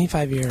old?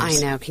 25 years. I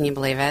know. Can you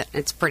believe it?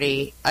 It's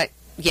pretty,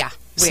 yeah,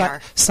 we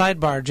are.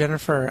 Sidebar,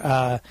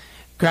 Jennifer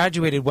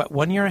graduated,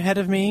 1 year ahead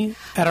of me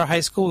at our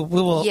high school?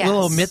 We'll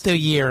omit the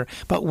year,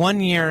 but 1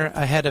 year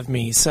ahead of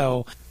me,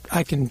 so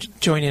I can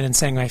join in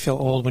saying I feel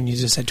old when you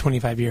just said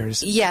 25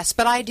 years. Yes,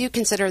 but I do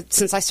consider,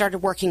 since I started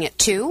working at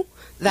 2,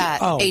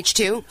 age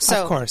 2.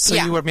 So, of course. So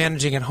you were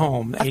managing at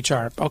home,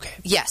 HR. Okay.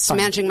 Yes, fine.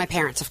 Managing my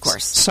parents, of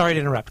course. Sorry to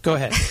interrupt. Go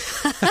ahead.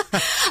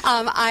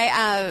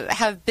 I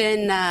have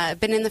been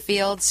in the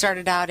field,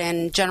 started out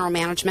in general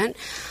management,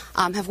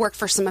 have worked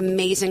for some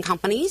amazing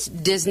companies,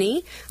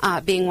 Disney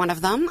being one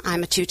of them.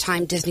 I'm a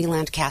 2-time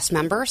Disneyland cast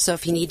member, so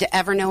if you need to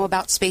ever know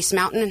about Space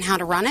Mountain and how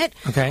to run it,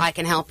 I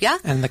can help you.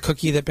 And the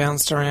cookie that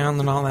bounced around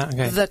and all that?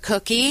 Okay. The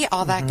cookie,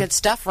 all that good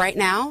stuff. Right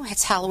now,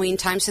 it's Halloween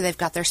time, so they've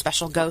got their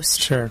special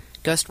Ghost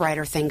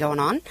Rider thing going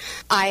on.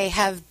 I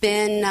have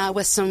been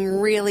with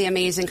some really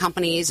amazing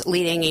companies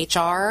leading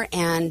HR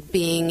and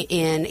being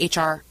in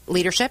HR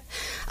leadership.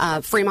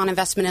 Fremont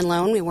Investment and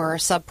Loan, we were a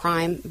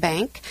subprime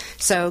bank,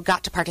 so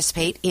got to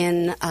participate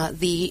in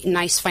the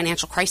nice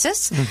financial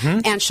crisis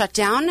and shut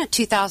down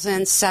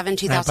 2007,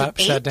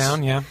 2008. Shut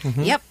down, yeah.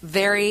 Yep,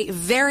 very,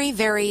 very,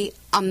 very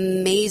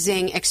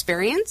amazing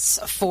experience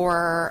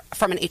from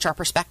an HR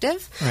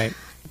perspective. Right.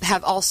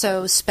 have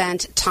also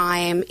spent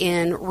time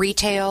in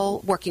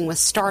retail, working with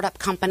startup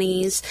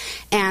companies,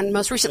 and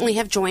most recently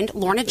have joined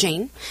Lorna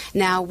Jane.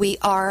 Now,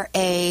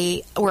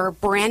 we're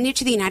brand new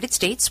to the United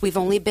States. We've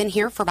only been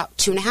here for about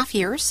 2.5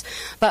 years,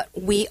 but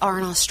we are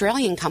an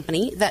Australian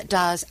company that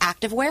does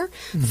activewear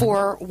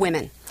for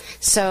women.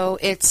 So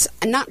it's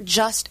not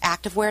just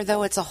activewear,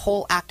 though. It's a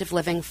whole active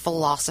living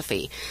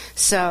philosophy.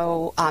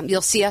 So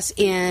you'll see us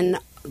in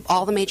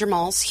all the major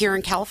malls here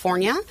in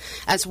California,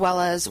 as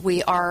well as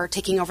we are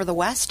taking over the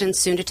West and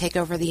soon to take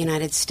over the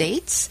United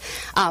States.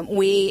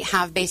 We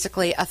have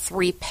basically a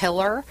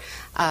 3-pillar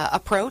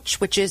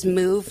approach, which is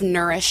move,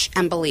 nourish,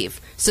 and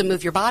believe. So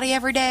move your body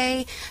every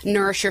day,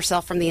 nourish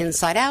yourself from the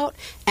inside out,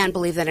 and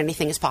believe that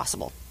anything is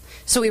possible.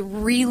 So we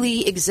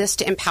really exist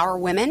to empower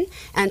women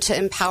and to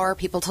empower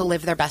people to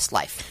live their best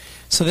life.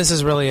 So this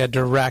is really a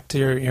direct,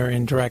 you're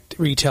in direct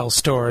retail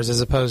stores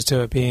as opposed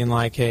to it being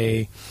like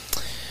I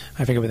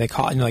forget what they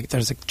call it, like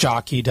there's a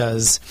Jockey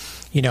does,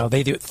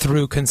 they do it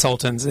through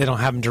consultants. They don't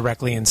have them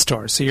directly in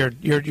stores. So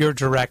you're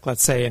direct,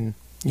 let's say, in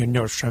your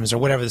Nordstrom's or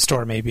whatever the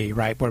store may be,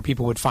 right, where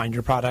people would find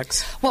your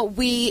products? Well,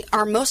 we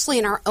are mostly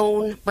in our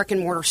own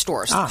brick-and-mortar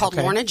stores called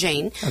Lorna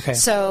Jane. Okay.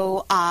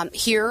 So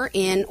here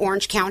in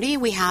Orange County,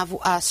 we have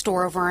a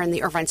store over in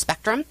the Irvine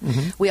Spectrum.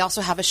 We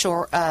also have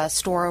a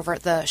store over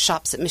at the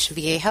shops at Mission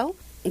Viejo.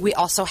 We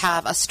also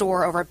have a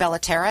store over at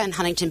Bellaterra in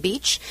Huntington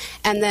Beach.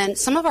 And then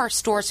some of our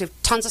stores, we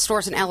have tons of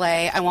stores in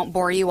LA. I won't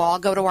bore you all.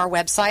 Go to our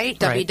website,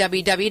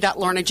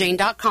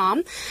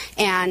 www.lornajane.com,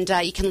 and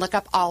you can look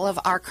up all of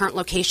our current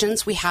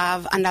locations. We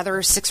have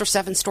another 6 or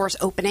 7 stores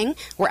opening.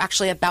 We're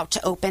actually about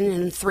to open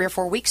in 3 or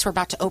 4 weeks. We're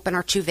about to open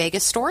our 2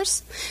 Vegas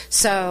stores.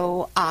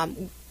 So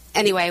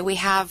anyway, we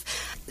have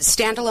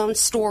standalone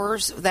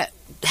stores that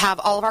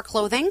have all of our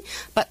clothing,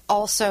 but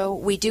also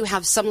we do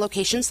have some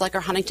locations like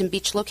our Huntington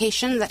Beach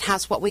location that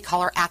has what we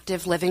call our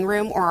active living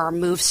room or our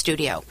move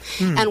studio.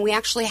 And we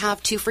actually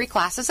have 2 free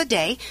classes a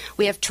day.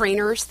 We have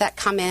trainers that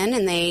come in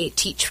and they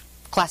teach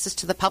classes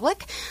to the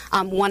public,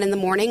 one in the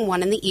morning,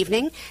 one in the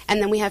evening, and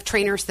then we have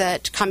trainers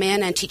that come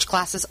in and teach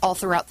classes all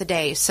throughout the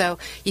day. So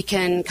you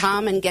can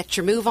come and get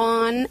your move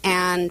on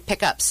and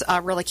pick up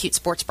a really cute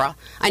sports bra.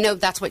 I know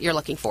that's what you're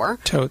looking for.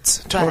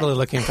 Totally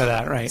looking for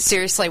that, right?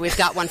 Seriously, we've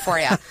got one for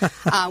you.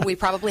 We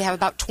probably have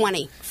about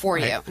 20 for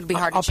you. It'd be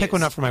hard to choose. I'll pick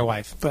one up for my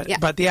wife,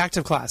 but the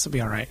active class will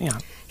be all right.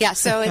 Yeah,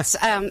 so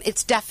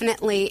it's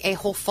definitely a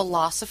whole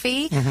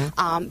philosophy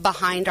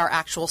behind our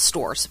actual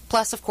stores.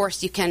 Plus, of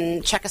course, you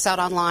can check us out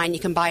online.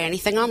 You can buy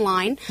anything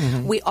online.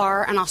 We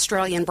are an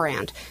Australian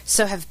brand,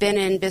 so have been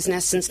in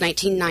business since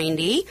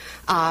 1990,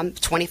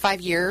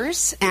 25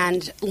 years,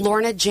 and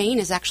Lorna Jane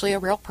is actually a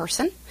real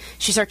person.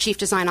 She's our Chief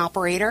Design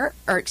Officer,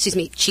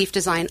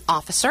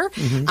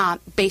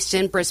 based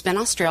in Brisbane,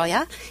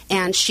 Australia,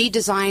 and she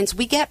designs,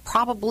 we get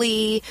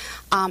probably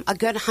a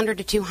good 100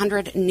 to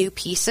 200 new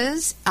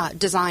pieces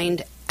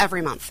designed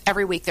every month.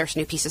 Every week there's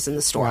new pieces in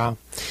the store. Wow.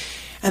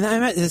 And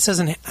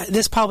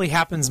this probably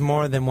happens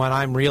more than what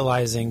I'm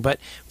realizing, but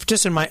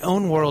just in my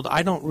own world,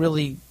 I don't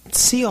really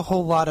see a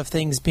whole lot of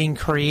things being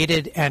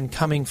created and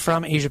coming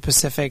from Asia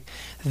Pacific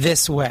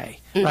this way,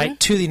 right,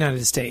 to the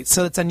United States.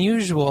 So it's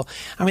unusual.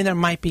 I mean, there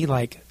might be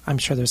I'm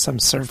sure there's some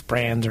surf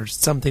brand or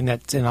something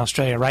that's in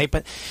Australia, right?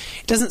 But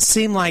it doesn't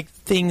seem like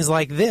things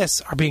like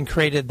this are being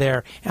created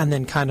there and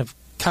then kind of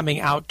coming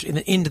out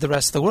into the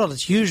rest of the world.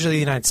 It's usually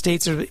the United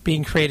States are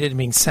being created and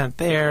being sent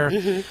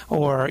there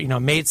or,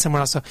 made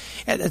somewhere else. So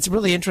it's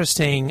really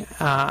interesting,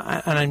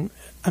 and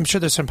I'm sure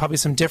there's probably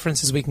some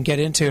differences we can get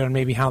into on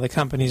maybe how the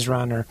companies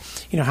run or,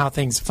 how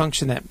things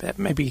function that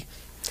may be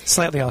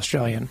slightly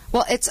Australian.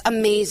 Well, it's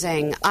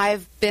amazing.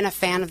 I've been a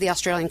fan of the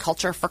Australian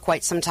culture for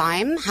quite some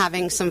time,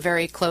 having some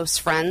very close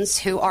friends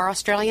who are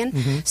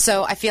Australian.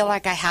 So I feel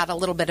like I had a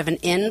little bit of an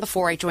in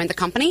before I joined the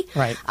company,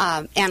 right?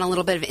 And a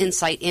little bit of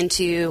insight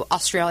into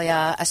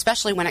Australia,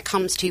 especially when it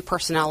comes to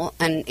personnel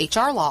and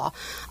HR law,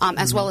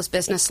 as well as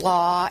business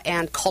law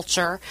and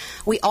culture.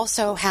 We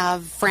also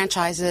have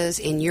franchises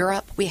in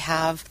Europe. We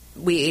have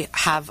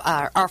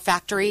our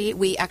factory.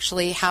 We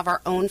actually have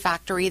our own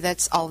factory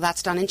that's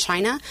done in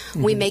China.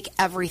 We make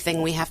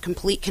everything. We have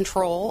complete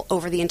control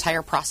over the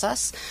entire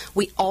process.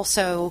 We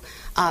also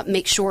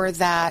make sure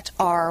that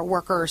our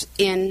workers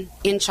in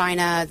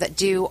China that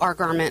do our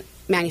garment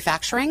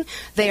manufacturing,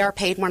 they are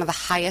paid one of the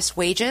highest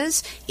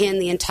wages in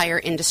the entire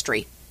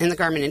industry, in the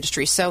garment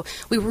industry. So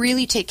we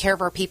really take care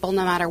of our people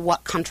no matter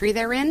what country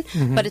they're in.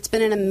 But it's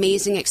been an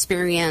amazing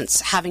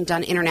experience having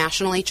done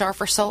national HR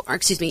for so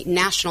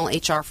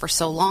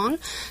long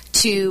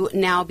to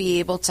now be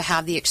able to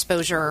have the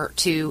exposure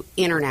to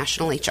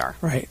international HR.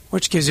 Right,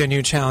 which gives you a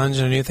new challenge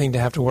and a new thing to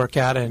have to work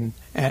at and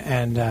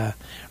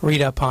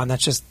read up on.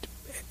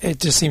 It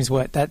just seems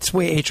that's the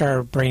way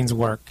HR brains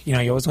work. You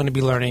always want to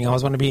be learning. You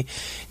always want to be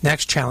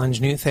next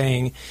challenge, new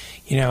thing.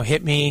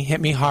 Hit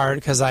me hard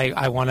because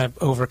I want to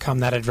overcome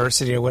that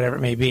adversity or whatever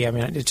it may be. I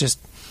mean, it just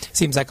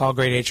seems like all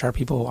great HR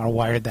people are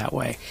wired that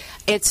way.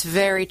 It's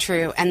very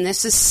true. And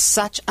this is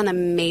such an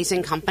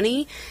amazing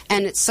company,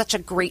 and it's such a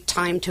great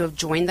time to have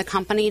joined the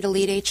company to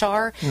lead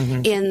HR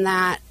in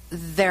that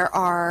there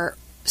are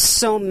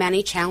so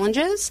many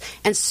challenges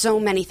and so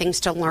many things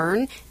to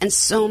learn and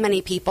so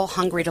many people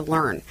hungry to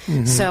learn.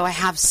 Mm-hmm. So I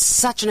have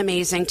such an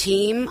amazing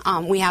team.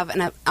 We have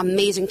an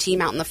amazing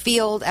team out in the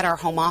field at our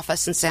home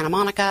office in Santa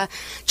Monica.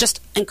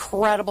 Just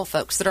incredible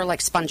folks that are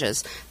like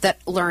sponges that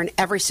learn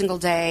every single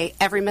day.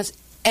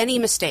 Any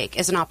mistake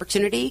is an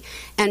opportunity,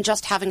 and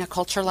just having a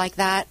culture like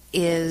that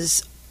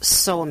is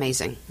so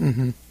amazing.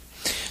 Mm-hmm.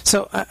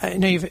 So I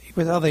know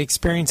with all the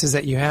experiences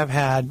that you have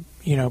had,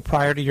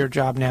 prior to your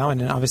job now, and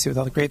then obviously with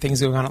all the great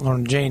things going on at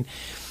Lorna Jane,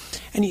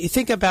 and you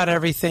think about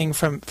everything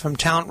from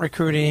talent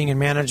recruiting and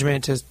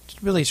management to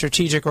really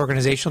strategic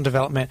organizational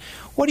development,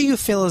 what do you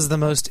feel is the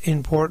most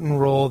important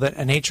role that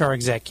an HR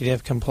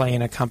executive can play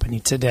in a company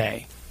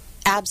today?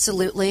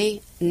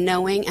 Absolutely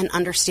knowing and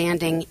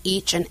understanding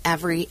each and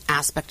every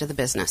aspect of the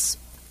business.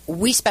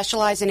 We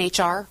specialize in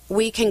HR.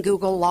 We can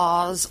Google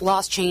laws.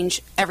 Laws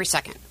change every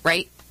second,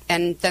 right?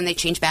 And then they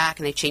change back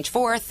and they change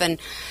forth. And,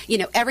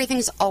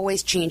 everything's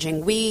always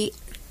changing. We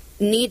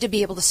need to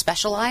be able to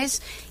specialize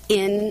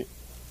in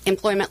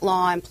employment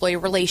law, employee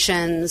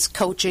relations,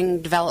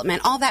 coaching,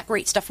 development, all that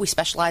great stuff we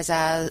specialize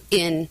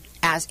in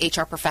as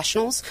HR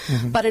professionals.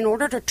 Mm-hmm. But in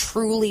order to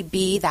truly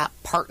be that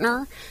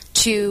partner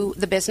to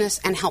the business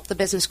and help the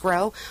business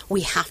grow,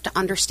 we have to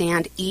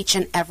understand each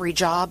and every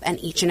job and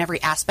each and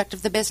every aspect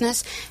of the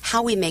business,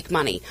 how we make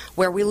money,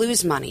 where we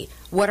lose money,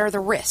 what are the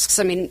risks.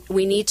 I mean,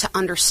 we need to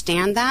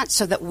understand that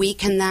so that we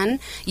can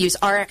then use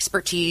our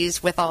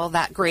expertise with all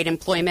that great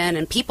employment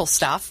and people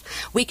stuff.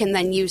 We can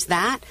then use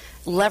that,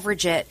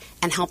 leverage it,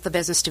 and help the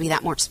business to be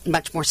that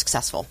much more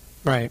successful.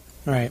 Right.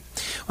 Well,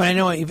 I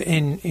know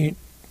in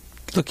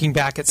looking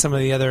back at some of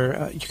the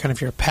other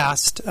your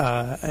past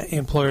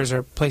employers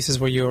or places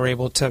where you were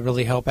able to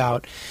really help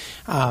out,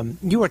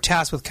 you were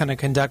tasked with kind of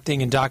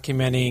conducting and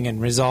documenting and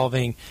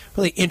resolving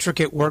really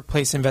intricate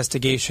workplace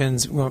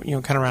investigations, kind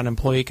of around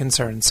employee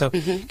concerns. So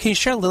Can you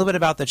share a little bit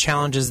about the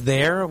challenges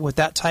there with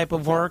that type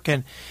of work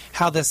and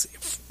how this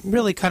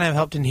really kind of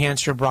helped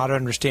enhance your broader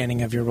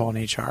understanding of your role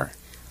in HR?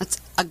 That's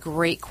a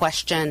great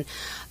question.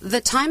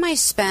 The time I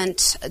spent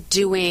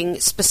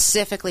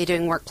specifically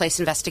doing workplace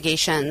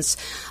investigations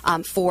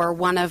for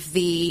one of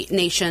the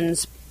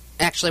nation's,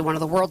 actually one of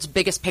the world's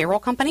biggest payroll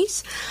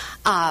companies,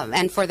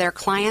 and for their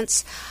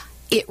clients,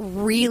 it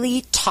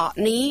really taught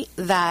me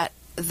that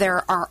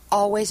there are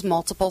always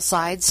multiple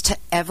sides to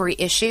every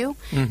issue,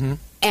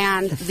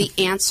 and the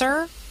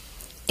answer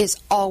is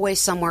always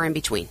somewhere in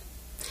between.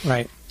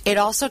 Right. It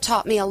also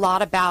taught me a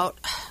lot about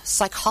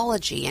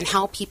psychology and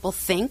how people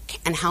think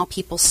and how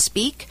people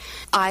speak.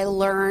 I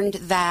learned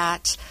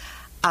that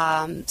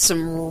I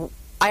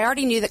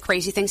already knew that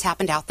crazy things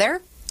happened out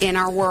there in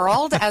our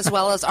world as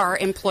well as our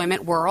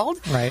employment world.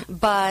 Right.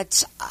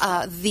 But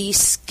the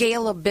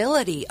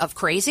scalability of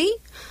crazy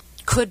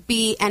could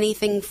be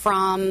anything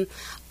from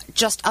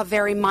just a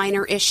very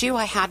minor issue.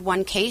 I had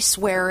one case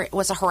where it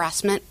was a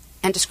harassment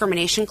and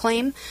discrimination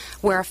claim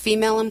where a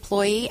female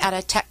employee at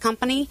a tech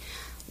company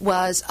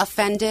was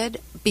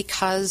offended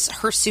because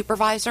her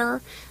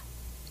supervisor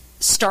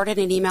started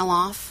an email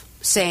off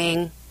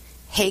saying,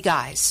 "Hey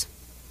guys,"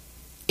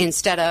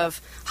 instead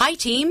of "Hi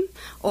team"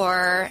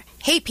 or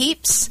 "Hey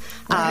peeps."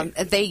 Right.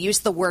 They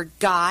used the word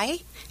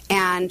guy,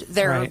 and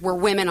there were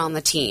women on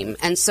the team.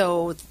 And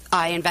so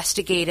I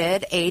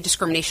investigated a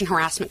discrimination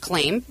harassment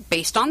claim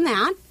based on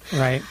that.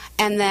 Right.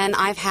 And then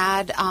I've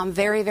had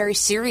very, very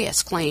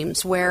serious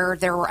claims where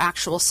there were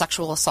actual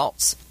sexual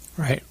assaults.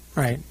 Right.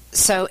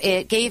 So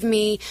it gave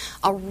me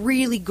a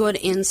really good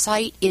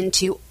insight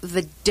into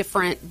the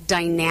different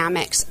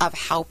dynamics of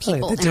how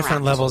people interact. The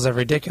different levels of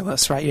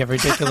ridiculous, right? You have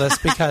ridiculous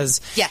because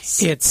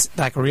yes. It's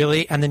like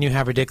really, and then you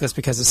have ridiculous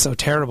because it's so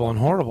terrible and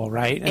horrible,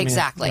 right?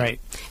 Exactly. Right.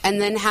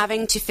 And then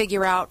having to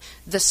figure out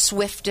the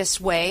swiftest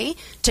way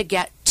to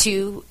get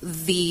to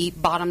the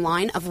bottom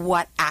line of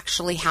what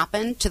actually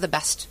happened to the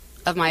best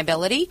of my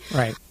ability.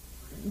 Right.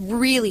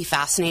 Really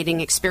fascinating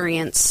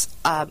experience.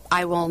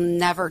 I will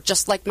never,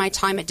 just like my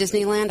time at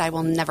Disneyland, I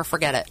will never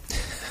forget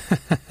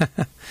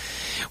it.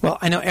 Well,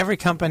 I know every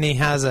company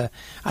has a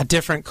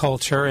different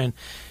culture, and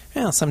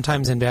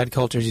sometimes in bad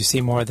cultures you see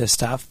more of this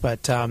stuff,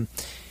 but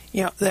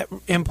that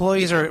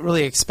employees are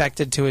really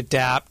expected to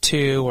adapt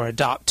to or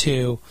adopt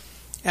to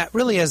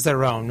really as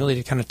their own, really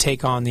to kind of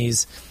take on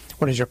these,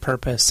 what is your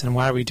purpose and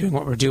why are we doing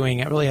what we're doing,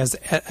 it really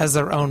as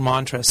their own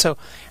mantra. So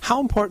how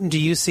important do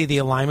you see the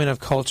alignment of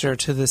culture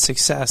to the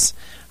success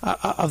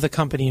of the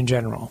company in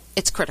general?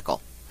 It's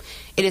critical.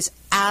 It is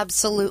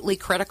absolutely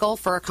critical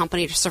for a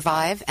company to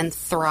survive and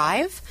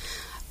thrive.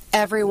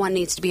 Everyone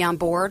needs to be on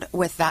board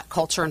with that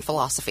culture and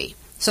philosophy.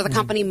 So the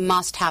company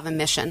must have a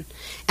mission.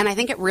 And I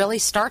think it really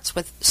starts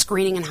with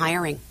screening and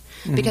hiring.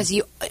 Because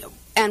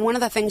and one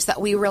of the things that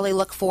we really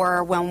look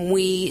for when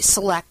we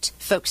select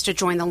folks to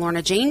join the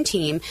Lorna Jane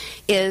team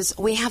is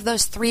we have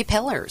those 3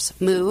 pillars: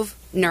 move,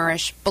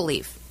 nourish,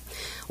 believe.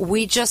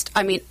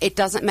 It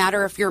doesn't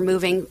matter if you're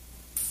moving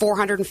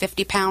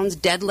 450 pounds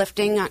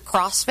deadlifting at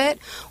CrossFit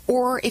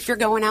or if you're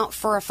going out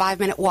for a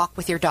 5-minute walk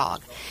with your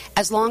dog.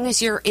 As long as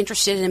you're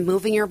interested in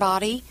moving your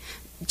body,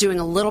 doing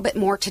a little bit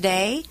more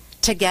today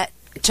to get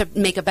to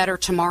make a better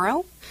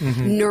tomorrow,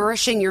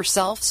 nourishing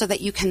yourself so that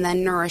you can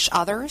then nourish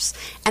others,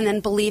 and then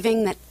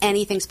believing that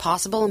anything's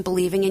possible and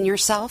believing in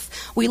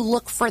yourself. We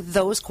look for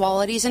those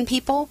qualities in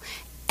people.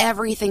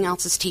 Everything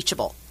else is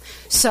teachable.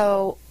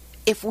 So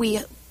if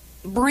we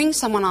bring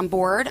someone on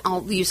board,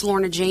 I'll use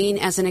Lorna Jane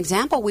as an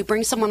example, we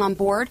bring someone on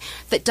board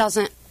that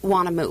doesn't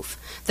want to move,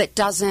 that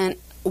doesn't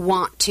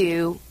want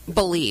to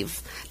believe,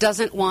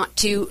 doesn't want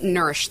to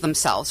nourish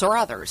themselves or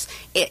others.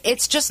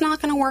 It's just not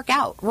going to work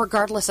out,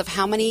 regardless of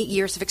how many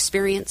years of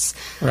experience,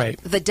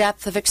 the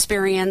depth of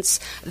experience.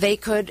 They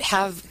could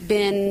have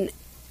been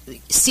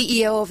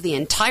CEO of the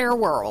entire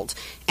world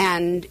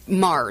and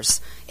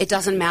Mars. It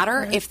doesn't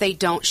matter if they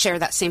don't share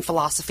that same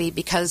philosophy,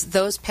 because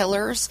those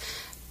pillars,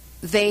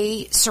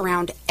 they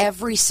surround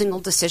every single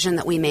decision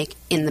that we make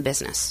in the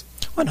business.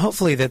 And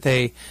hopefully that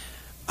they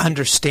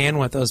understand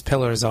what those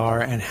pillars are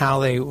and how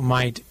they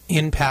might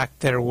impact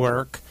their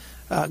work,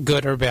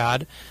 good or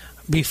bad,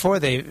 before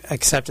they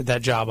accepted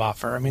that job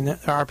offer. I mean, there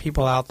are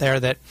people out there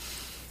that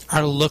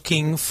are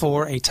looking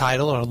for a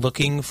title or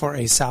looking for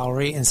a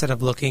salary instead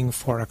of looking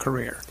for a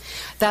career.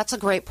 That's a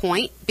great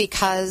point,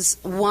 because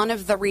one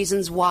of the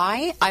reasons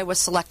why I was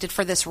selected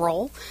for this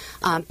role,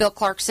 Bill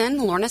Clarkson,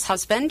 Lorna's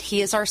husband,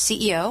 he is our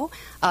CEO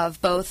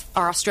of both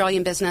our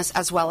Australian business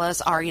as well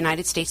as our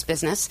United States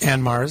business.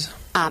 And Mars.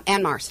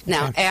 And Mars,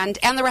 no, Okay.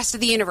 and the rest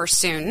of the universe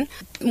soon.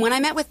 When I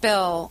met with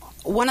Bill,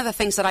 one of the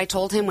things that I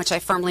told him, which I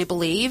firmly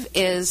believe,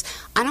 is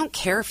I don't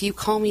care if you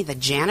call me the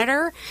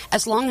janitor,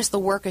 as long as the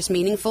work is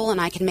meaningful and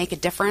I can make a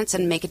difference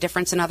and make a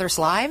difference in others'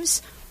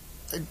 lives,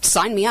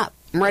 sign me up.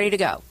 I'm ready to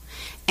go.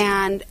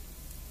 And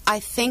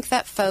I think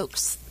that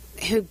folks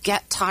who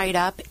get tied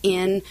up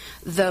in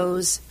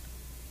those,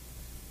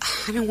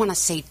 I don't want to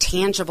say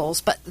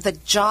tangibles, but the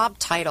job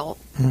title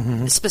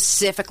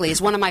specifically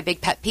is one of my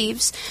big pet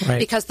peeves,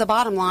 because the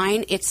bottom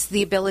line, it's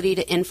the ability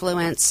to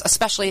influence,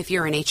 especially if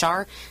you're in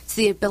HR, it's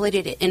the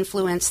ability to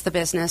influence the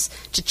business,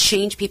 to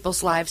change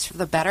people's lives for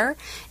the better,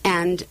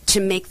 and to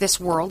make this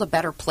world a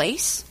better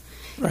place.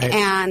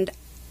 And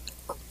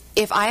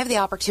if I have the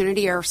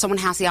opportunity, or if someone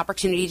has the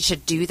opportunity to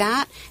do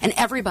that, and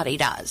everybody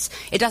does,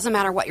 it doesn't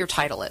matter what your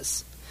title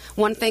is.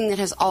 One thing that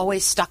has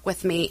always stuck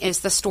with me is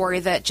the story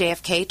that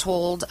JFK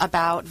told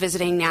about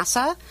visiting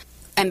NASA.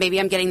 And maybe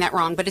I'm getting that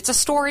wrong, but it's a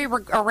story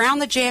around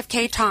the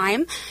JFK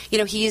time. You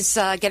know, he's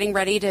getting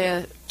ready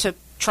to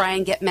try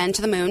and get men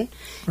to the moon.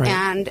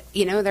 And,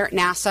 you know, they're at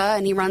NASA,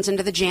 and he runs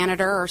into the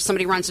janitor, or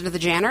somebody runs into the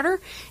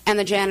janitor, and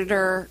the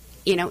janitor,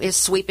 you know, is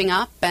sweeping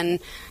up, and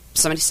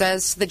somebody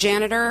says to the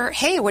janitor,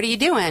 "Hey, what are you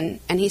doing?"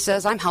 And he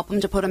says, "I'm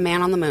helping to put a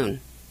man on the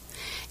moon."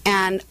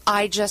 And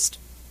I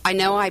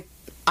know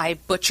I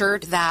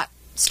butchered that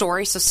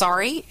story, so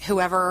sorry,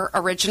 whoever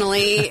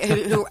originally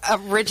who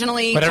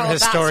originally whatever told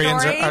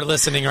historians that story. are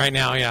listening right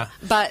now, yeah.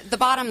 But the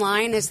bottom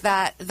line is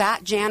that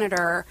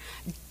janitor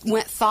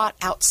thought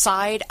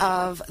outside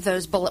of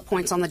those bullet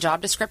points on the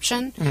job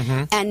description,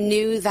 and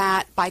knew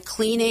that by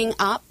cleaning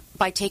up,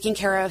 by taking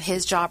care of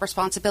his job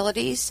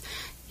responsibilities,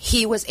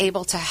 he was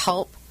able to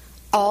help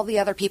all the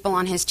other people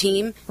on his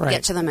team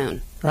get to the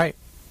moon. Right,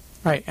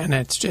 and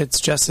it's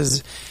just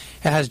as.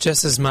 It has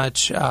just as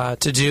much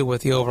to do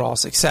with the overall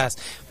success.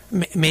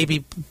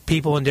 Maybe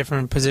people in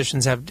different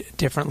positions have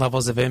different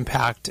levels of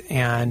impact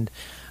and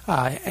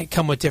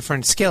come with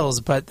different skills,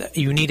 but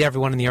you need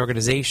everyone in the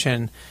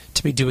organization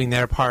to be doing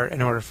their part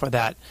in order for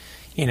that,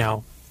 you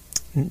know,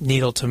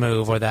 needle to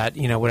move, or that,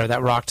 you know, whatever,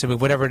 that rock to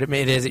move, whatever it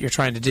is that you're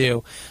trying to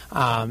do.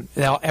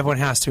 Everyone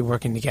has to be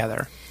working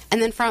together.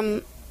 And then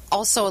from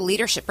also a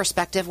leadership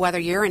perspective, whether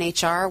you're in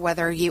HR,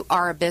 whether you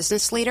are a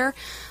business leader,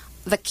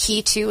 the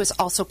key, too, is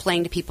also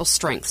playing to people's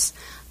strengths.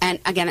 And,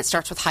 again, it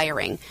starts with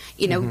hiring.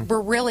 You know, we're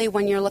really,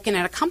 when you're looking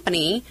at a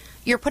company,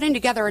 you're putting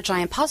together a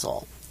giant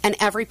puzzle. And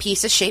every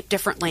piece is shaped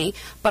differently,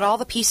 but all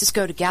the pieces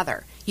go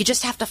together. You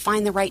just have to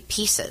find the right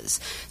pieces.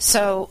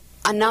 So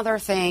another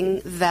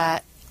thing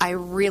that I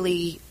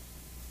really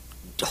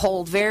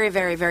hold very,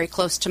 very, very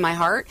close to my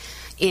heart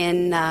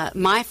in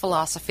my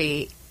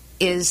philosophy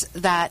is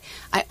that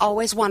I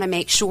always want to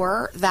make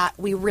sure that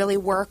we really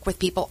work with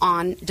people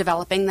on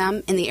developing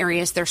them in the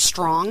areas they're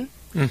strong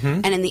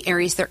and in the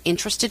areas they're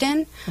interested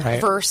in,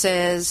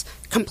 versus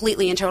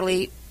completely and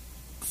totally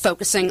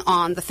focusing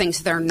on the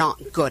things they're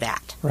not good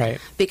at.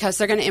 Because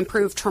they're going to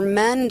improve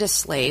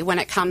tremendously when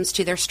it comes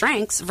to their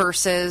strengths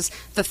versus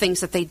the things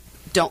that they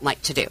don't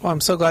like to do. Well,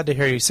 I'm so glad to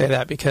hear you say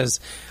that, because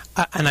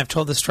and I've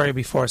told this story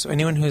before, so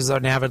anyone who's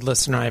an avid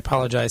listener, I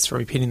apologize for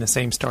repeating the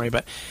same story,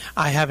 but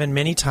I have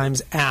many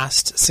times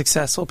asked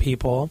successful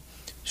people,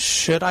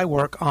 should I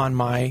work on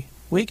my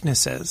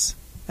weaknesses?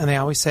 And they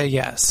always say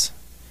yes.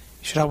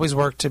 You should always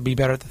work to be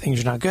better at the things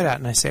you're not good at.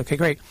 And I say, okay,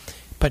 great.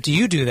 But do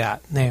you do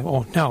that? And they,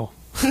 oh, no.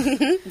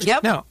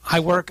 No,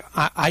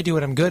 I do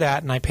what I'm good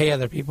at, and I pay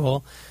other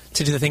people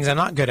to do the things I'm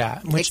not good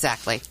at. Which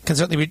can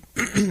certainly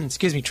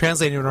be,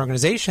 translated to an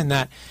organization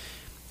that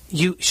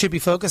you should be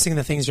focusing on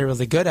the things you're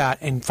really good at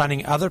and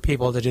finding other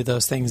people to do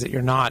those things that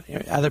you're not.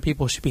 Other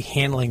people should be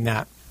handling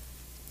that.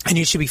 And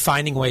you should be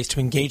finding ways to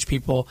engage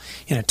people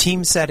in a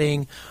team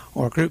setting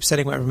or a group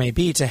setting, whatever it may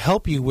be, to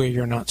help you where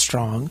you're not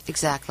strong.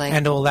 Exactly.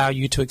 And to allow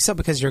you to excel,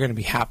 because you're going to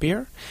be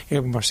happier, you're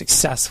going to be more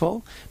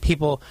successful.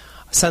 People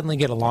suddenly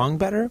get along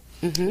better.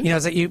 Mm-hmm. You know,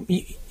 it's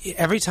like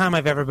every time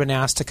I've ever been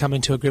asked to come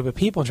into a group of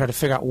people and try to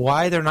figure out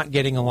why they're not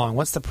getting along,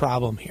 what's the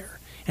problem here?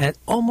 And it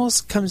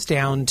almost comes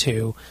down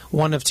to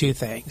one of two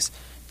things.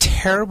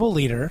 Terrible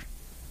leader.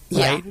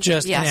 Right? And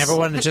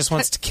everyone just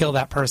wants to kill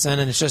that person,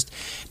 and it's just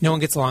no one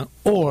gets along.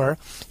 Or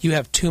you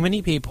have too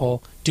many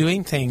people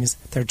doing things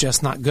they're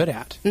just not good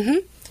at.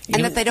 Mm-hmm.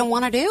 And that they don't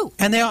want to do.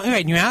 And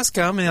and you ask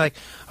them, and they're like,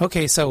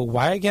 okay, so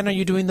why again are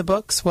you doing the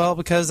books? Well,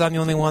 because I'm the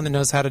only one that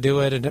knows how to do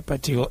it,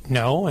 but you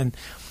know,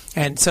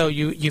 and so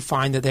you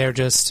find that they're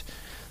just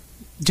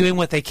doing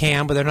what they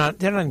can, but they're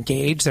not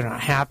engaged, they're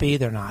not happy,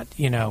 they're not,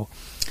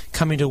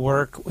 coming to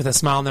work with a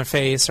smile on their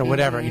face or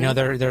whatever.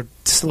 Mm-hmm. They're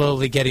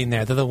slowly getting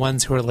there. They're the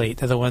ones who are late.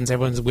 They're the ones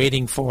everyone's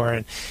waiting for,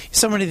 and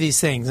so many of these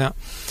things. Now,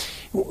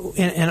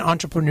 in an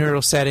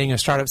entrepreneurial setting, a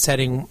startup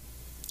setting,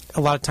 a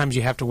lot of times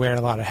you have to wear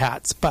a lot of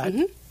hats, but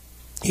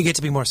you get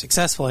to be more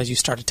successful as you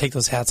start to take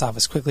those hats off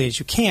as quickly as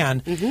you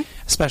can,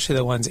 especially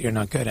the ones that you're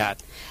not good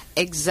at.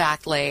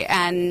 Exactly.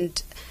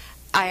 And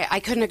I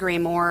couldn't agree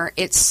more.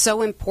 It's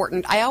so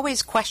important. I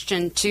always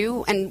question,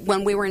 too, and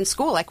when we were in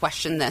school, I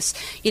questioned this.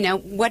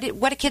 What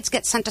do kids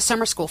get sent to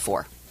summer school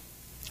for?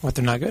 What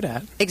they're not good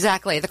at.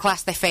 Exactly, the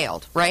class they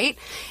failed, right?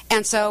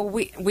 And so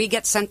we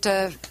get sent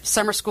to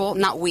summer school,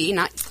 not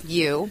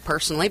you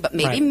personally, but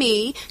maybe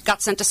me,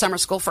 got sent to summer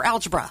school for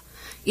algebra,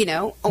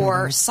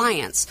 or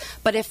science.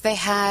 But if they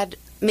had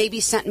maybe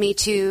sent me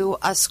to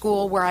a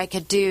school where I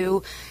could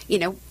do,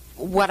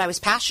 what I was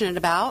passionate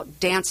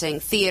about, dancing,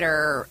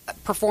 theater,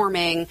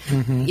 performing,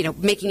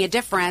 making a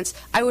difference,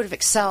 I would have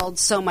excelled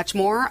so much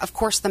more. Of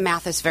course, the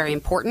math is very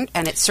important,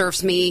 and it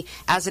serves me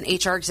as an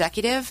HR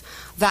executive.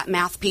 That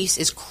math piece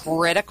is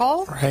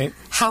critical. Right.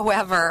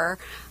 However,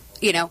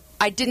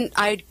 I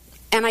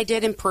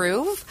did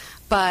improve,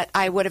 but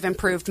I would have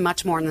improved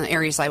much more in the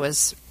areas I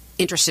was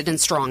interested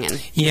and strong in.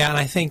 Yeah, and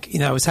I think,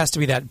 it has to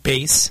be that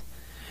base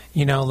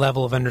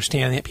level of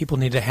understanding that people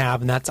need to have,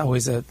 and that's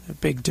always a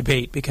big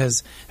debate,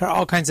 because there are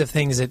all kinds of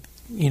things that,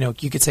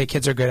 you could say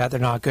kids are good at, they're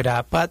not good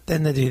at, but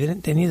then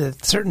they need a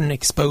certain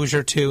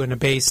exposure to and a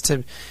base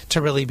to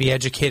really be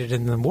educated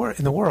in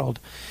the world.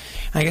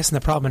 I guess the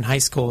problem in high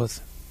school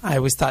I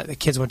always thought the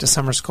kids went to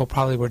summer school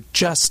probably were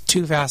just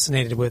too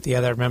fascinated with the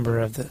other member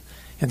of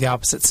the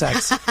opposite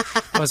sex.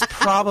 Was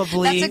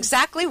probably... That's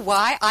exactly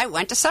why I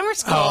went to summer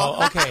school.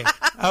 Oh,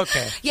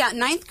 okay. Yeah,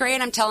 9th grade,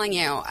 I'm telling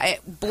you,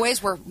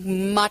 boys were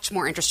much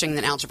more interesting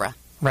than algebra.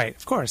 Right,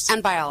 of course.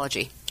 And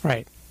biology.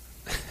 Right.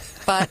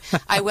 But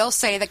I will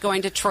say that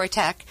going to Troy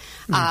Tech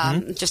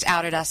just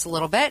outed us a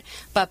little bit.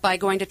 But by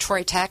going to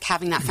Troy Tech,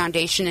 having that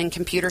foundation in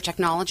computer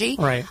technology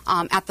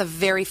at the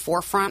very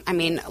forefront,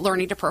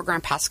 learning to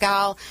program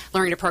Pascal,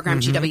 learning to program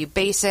GW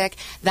Basic,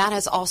 that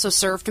has also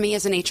served me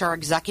as an HR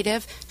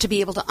executive to be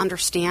able to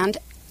understand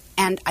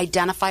and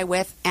identify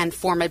with and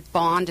form a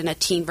bond and a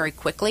team very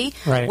quickly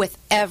with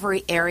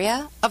every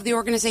area of the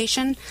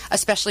organization,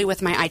 especially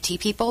with my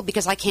IT people,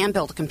 because I can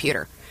build a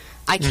computer.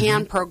 I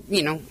can,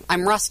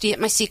 I'm rusty at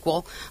my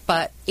SQL,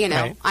 but,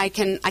 I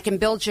can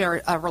build you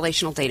a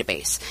relational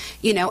database,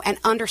 and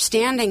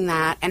understanding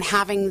that and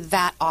having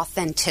that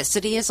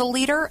authenticity as a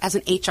leader, as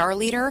an HR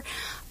leader,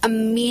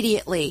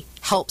 immediately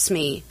helps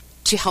me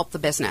to help the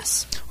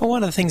business. Well,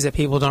 one of the things that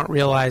people don't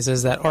realize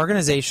is that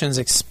organizations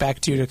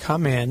expect you to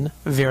come in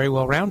very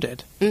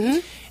well-rounded.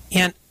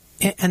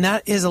 And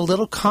that is a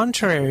little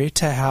contrary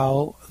to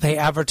how they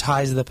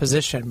advertise the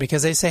position,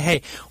 because they say,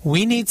 hey,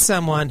 we need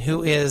someone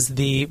who is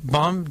the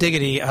bomb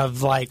diggity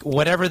of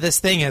whatever this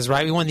thing is,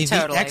 right? We want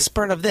the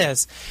expert of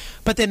this.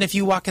 But then if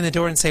you walk in the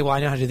door and say, well,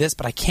 I know how to do this,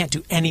 but I can't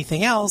do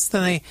anything else,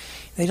 then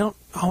they don't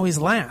always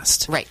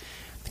last. Right.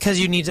 Because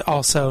you need to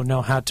also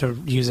know how to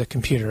use a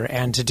computer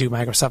and to do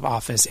Microsoft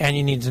Office, and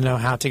you need to know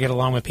how to get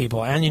along with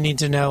people, and you need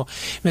to know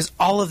there's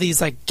all of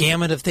these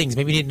gamut of things.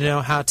 Maybe you need to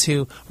know how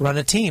to run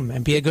a team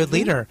and be a good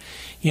leader.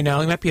 You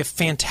might be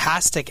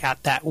fantastic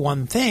at that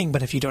one thing,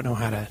 but if you don't know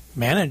how to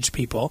manage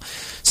people.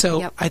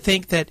 So I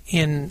think that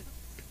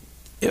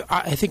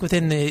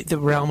within the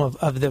realm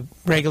of the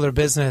regular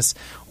business,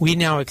 we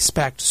now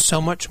expect so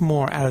much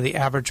more out of the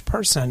average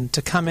person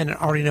to come in and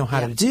already know how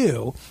to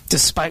do,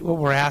 despite what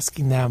we're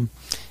asking them,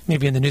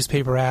 maybe in the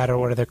newspaper ad or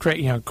whatever,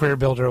 career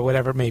builder or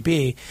whatever it may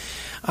be,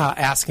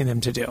 asking them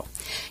to do.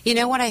 You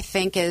know what I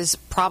think is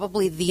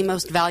probably the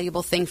most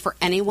valuable thing for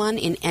anyone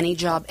in any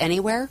job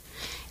anywhere?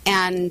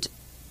 And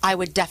I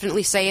would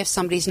definitely say if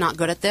somebody's not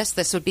good at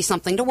this would be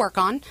something to work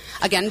on.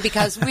 Again,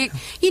 because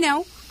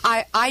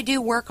I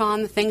do work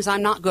on the things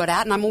I'm not good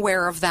at, and I'm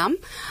aware of them.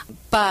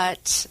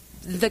 But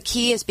the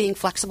key is being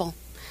flexible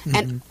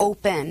and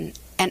open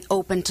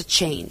to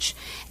change.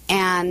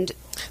 And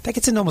that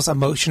gets into almost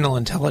emotional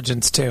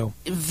intelligence, too.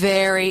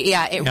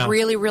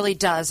 Really, really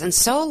does. And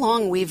so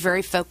long we've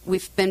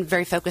been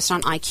very focused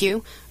on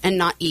IQ and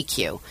not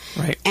EQ.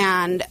 Right.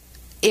 And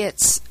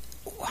it's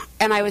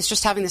and I was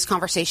just having this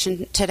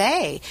conversation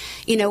today,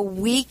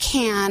 we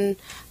can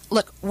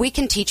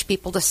teach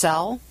people to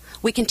sell.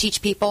 We can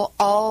teach people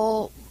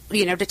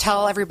to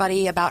tell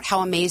everybody about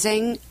how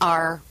amazing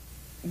our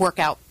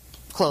workout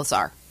clothes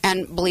are.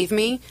 And believe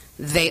me,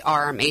 they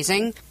are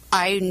amazing.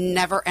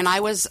 I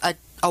was a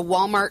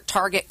Walmart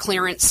Target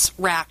clearance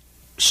rack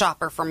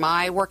shopper for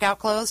my workout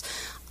clothes.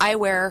 I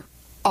wear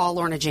all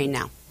Lorna Jane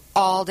now,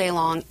 all day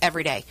long,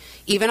 every day,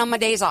 even on my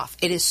days off.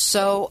 It is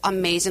so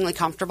amazingly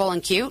comfortable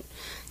and cute.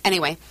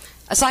 Anyway,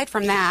 aside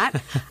from that,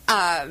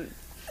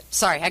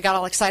 sorry, I got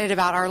all excited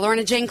about our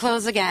Lorna Jane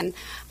clothes again.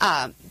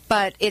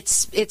 But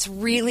it's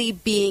really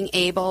being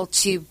able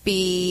to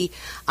be,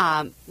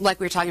 like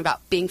we were talking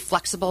about, being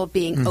flexible,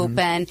 being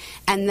open,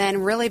 and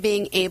then really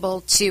being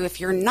able to,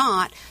 if you're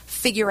not,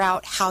 figure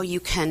out how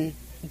you can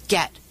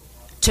get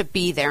to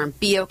be there and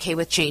be okay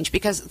with change.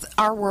 Because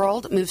our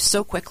world moves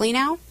so quickly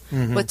now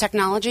with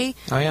technology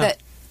that,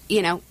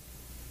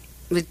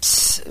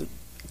 it's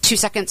 2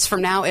 seconds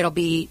from now, it'll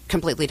be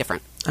completely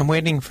different. I'm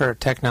waiting for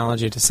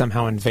technology to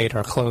somehow invade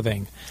our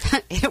clothing.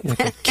 Like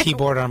a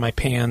keyboard on my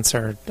pants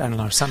or, I don't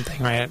know,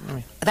 something, right?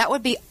 That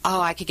would be,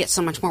 I could get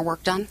so much more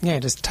work done. Yeah,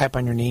 just type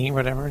on your knee,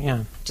 whatever,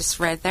 yeah. Just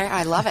right there.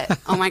 I love it.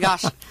 Oh, my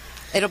gosh.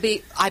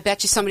 I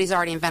bet you somebody's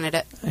already invented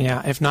it.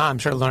 Yeah, if not, I'm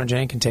sure Lorna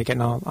Jane can take it,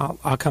 and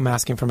I'll come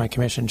asking for my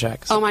commission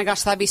checks. Oh, my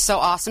gosh, that'd be so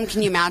awesome.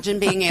 Can you imagine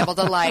being able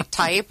to,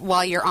 type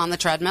while you're on the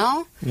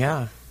treadmill?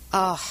 Yeah.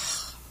 Oh,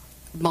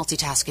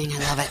 multitasking. I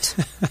love it.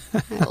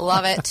 I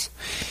love it.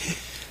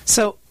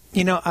 So,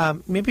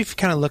 maybe if you're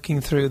kind of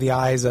looking through the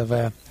eyes of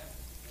a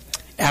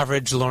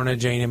average Lorna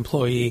Jane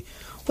employee,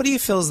 what do you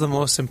feel is the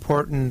most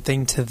important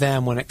thing to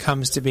them when it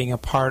comes to being a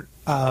part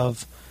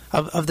of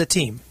the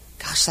team?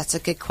 Gosh, that's a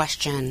good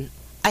question.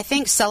 I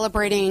think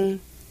celebrating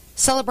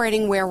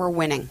where we're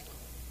winning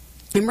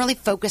and really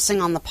focusing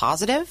on the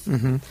positive.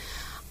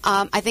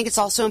 I think it's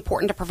also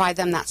important to provide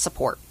them that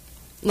support.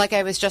 Like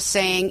I was just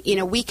saying,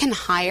 we can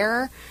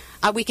hire...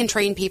 we can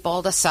train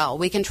people to sell.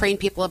 We can train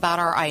people about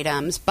our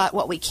items. But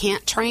what we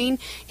can't train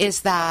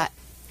is that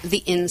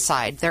the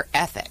inside, their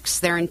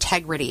ethics, their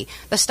integrity,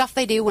 the stuff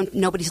they do when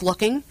nobody's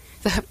looking,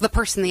 the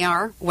person they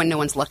are when no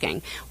one's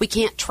looking. We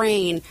can't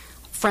train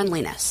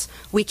friendliness.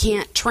 We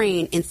can't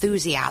train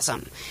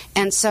enthusiasm.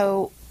 And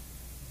so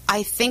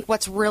I think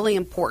what's really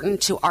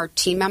important to our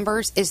team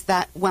members is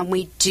that when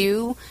we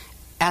do,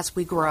 as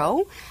we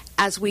grow,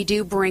 as we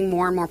do bring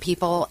more and more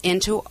people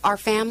into our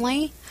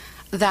family,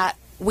 that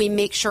we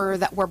make sure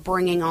that we're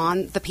bringing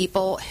on the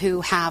people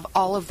who have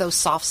all of those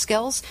soft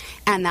skills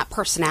and that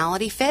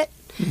personality fit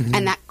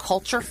and that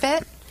culture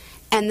fit.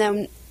 And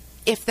then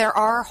if there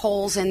are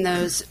holes in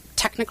those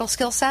technical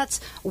skill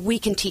sets, we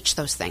can teach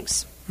those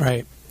things.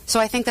 Right. So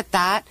I think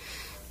that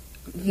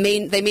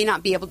they may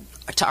not be able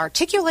to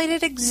articulate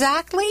it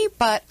exactly,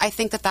 but I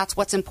think that that's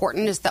what's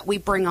important, is that we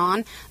bring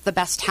on the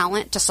best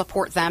talent to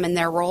support them in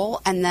their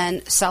role and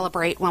then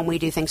celebrate when we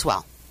do things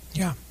well.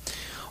 Yeah.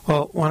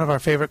 Well, one of our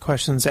favorite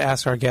questions to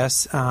ask our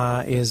guests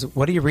is,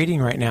 what are you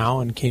reading right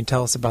now, and can you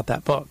tell us about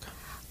that book?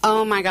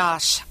 Oh, my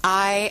gosh.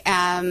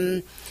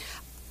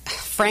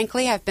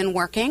 Frankly, I've been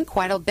working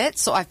quite a bit,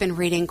 so I've been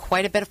reading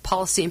quite a bit of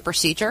policy and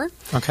procedure.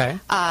 Okay.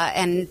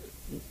 And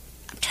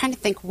I'm trying to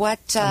think what...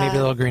 maybe a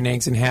little green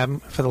eggs and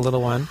ham for the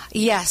little one.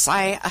 Yes,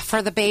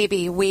 for the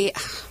baby, we've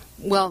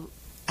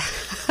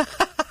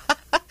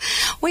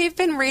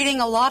been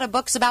reading a lot of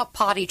books about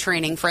potty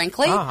training,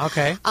 frankly. Oh,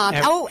 okay.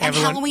 And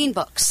Halloween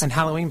books. And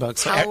Halloween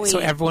books. Halloween. So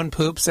everyone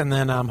poops, and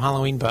then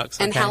Halloween books.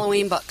 Okay. And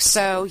Halloween books.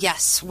 So,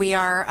 yes, we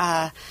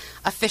are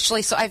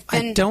officially... So I've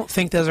been... I don't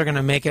think those are going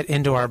to make it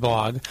into our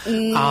blog.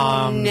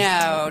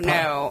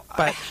 No.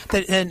 But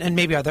and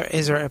maybe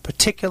is there a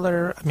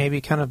particular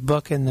maybe kind of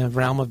book in the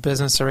realm of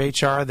business or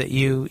HR that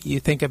you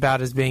think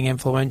about as being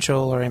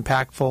influential or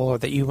impactful, or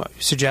that you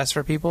suggest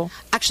for people?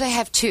 Actually, I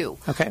have two.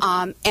 Okay.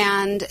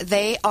 And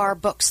they are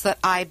books that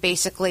I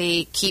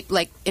basically keep,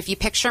 like, if you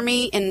picture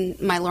me in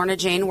my Lorna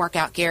Jane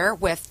workout gear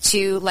with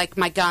two,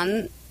 my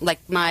gun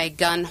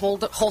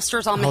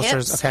holsters on my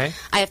hips. Okay.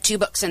 I have two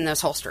books in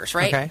those holsters,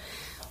 right? Okay.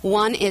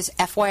 One is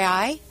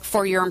FYI,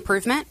 For Your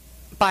Improvement,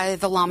 by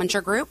the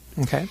Lominger Group.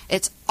 Okay.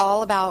 It's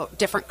all about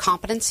different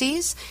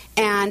competencies,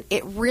 and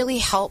it really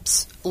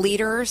helps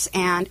leaders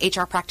and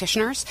HR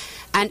practitioners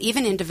and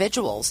even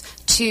individuals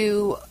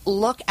to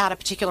look at a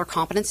particular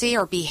competency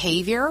or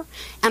behavior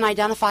and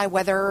identify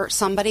whether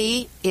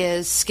somebody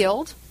is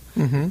skilled,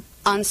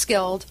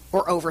 unskilled,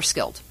 or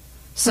overskilled.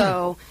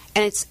 So,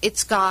 and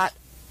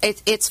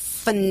it's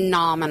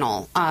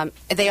phenomenal.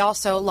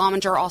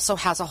 Lominger also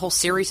has a whole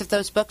series of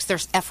those books.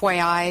 There's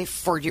FYI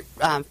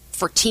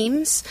for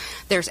teams.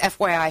 There's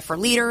FYI for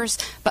leaders.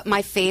 But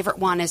my favorite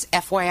one is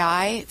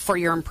FYI For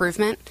Your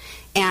Improvement,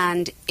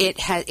 and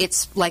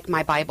it's like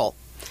my Bible.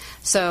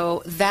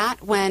 So that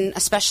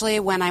especially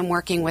when I'm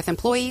working with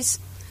employees,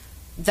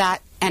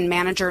 and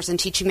managers and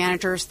teaching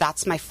managers,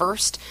 that's my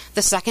first.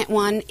 The second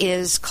one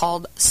is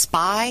called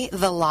Spy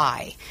the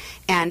Lie.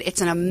 And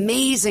it's an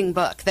amazing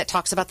book that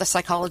talks about the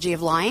psychology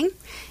of lying.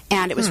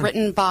 And it was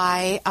written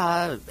by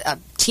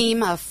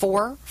team of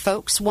 4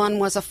 folks. One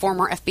was a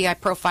former FBI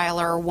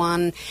profiler.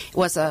 One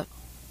was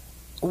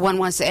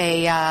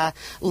a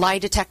lie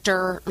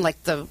detector,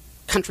 like the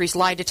country's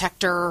lie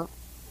detector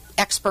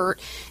expert.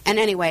 And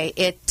anyway,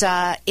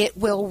 it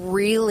will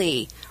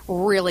really,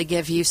 really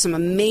give you some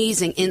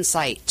amazing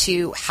insight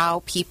to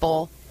how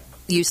people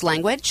use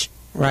language.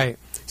 Right.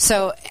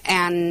 So,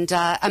 and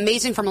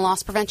amazing from a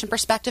loss prevention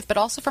perspective, but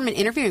also from an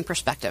interviewing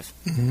perspective.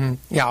 Mm-hmm.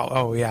 Yeah.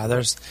 Oh, yeah.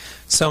 There's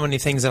so many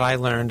things that I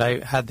learned.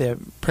 I had the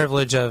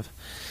privilege of,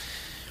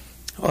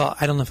 well,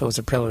 I don't know if it was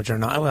a privilege or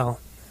not.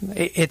 Well,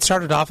 it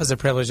started off as a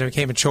privilege and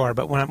became a chore,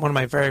 but one of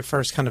my very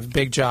first kind of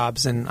big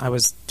jobs, and I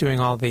was doing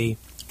all the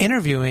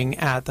interviewing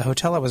at the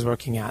hotel I was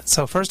working at.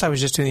 So first I was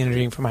just doing the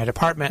interviewing for my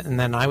department, and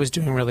then I was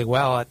doing really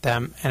well at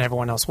them, and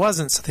everyone else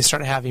wasn't, so they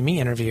started having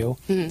me interview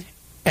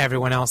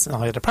everyone else in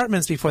all the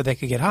departments before they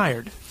could get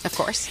hired. Of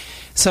course.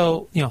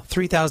 So,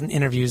 3,000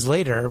 interviews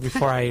later,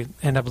 before I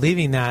end up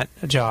leaving that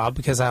job,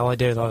 because all I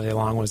did all day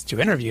long was do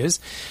interviews,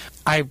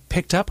 I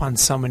picked up on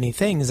so many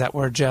things that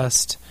were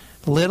just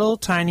little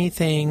tiny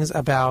things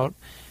about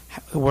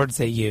the words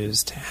they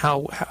used,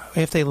 how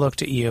if they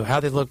looked at you, how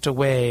they looked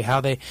away,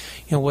 how they,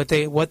 what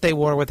they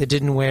wore, what they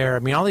didn't wear. I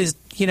mean, all these,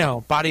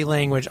 body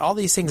language, all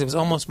these things. It was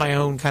almost my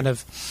own kind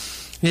of.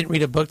 I didn't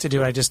read a book to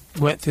do it. I just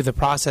went through the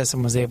process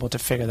and was able to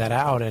figure that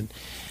out. And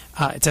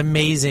it's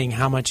amazing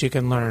how much you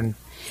can learn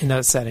in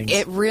those settings.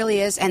 It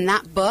really is. And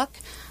that book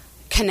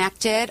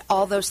connected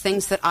all those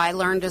things that I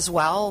learned as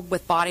well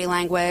with body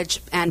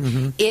language,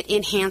 and it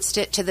enhanced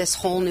it to this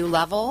whole new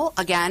level.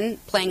 Again,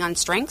 playing on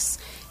strengths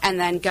and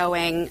then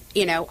going,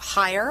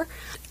 higher.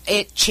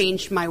 It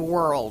changed my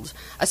world,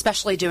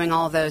 especially doing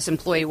all of those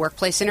employee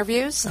workplace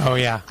interviews. Oh,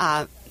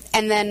 yeah.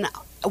 And then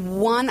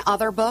one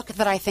other book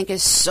that I think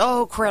is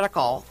so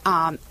critical,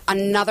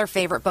 another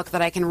favorite book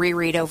that I can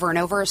reread over and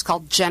over, is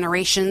called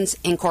Generations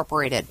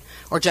Incorporated,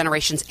 or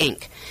Generations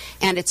Inc.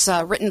 And it's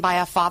written by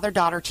a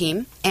father-daughter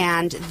team,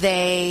 and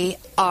they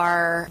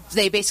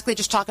basically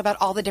just talk about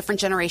all the different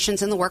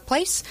generations in the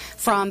workplace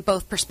from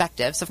both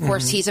perspectives. Of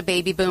course, he's a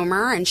baby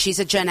boomer and she's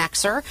a Gen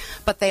Xer,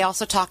 but they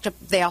also talk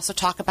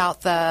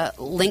about the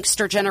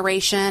Linkster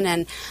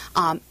generation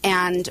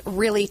and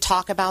really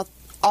talk about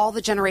all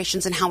the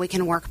generations and how we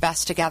can work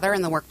best together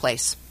in the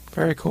workplace.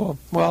 Very cool.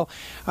 Well,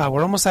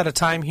 we're almost out of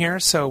time here,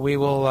 so we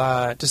will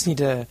just need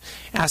to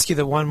ask you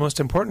the one most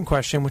important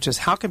question, which is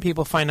how can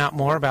people find out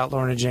more about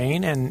Lorna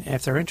Jane and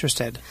if they're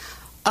interested?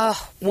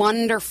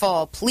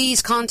 Wonderful.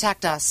 Please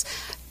contact us.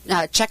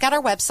 Check out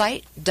our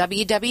website,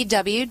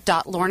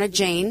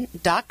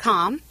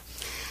 www.lornajane.com,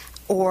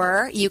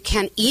 or you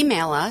can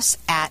email us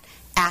at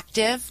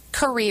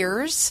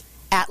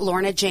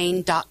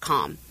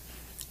activecareers@lornajane.com.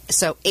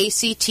 So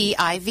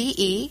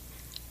ACTIVE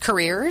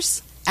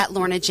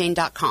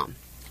careers@lornajane.com.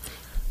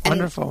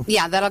 Wonderful.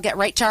 Yeah, that'll get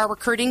right to our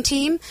recruiting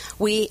team.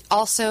 We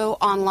also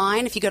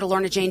online, if you go to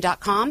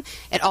lornajane.com,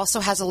 it also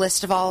has a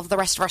list of all of the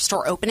rest of our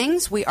store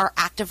openings. We are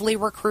actively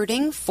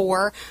recruiting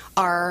for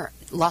our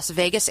Las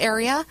Vegas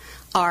area,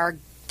 our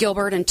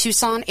Gilbert and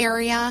Tucson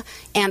area,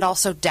 and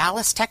also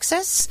Dallas,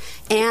 Texas,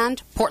 and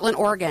Portland,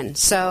 Oregon.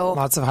 So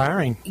lots of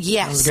hiring.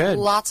 Yes, good.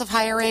 Lots of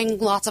hiring,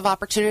 lots of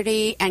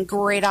opportunity, and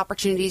great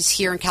opportunities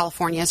here in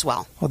California as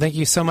well. Well, thank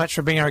you so much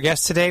for being our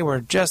guest today. We're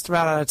just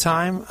about out of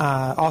time.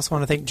 Also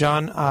want to thank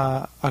John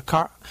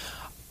Acardo,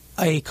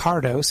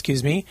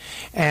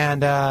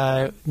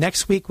 and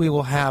next week we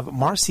will have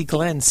Marcy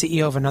Glenn,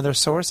 CEO of Another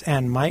Source,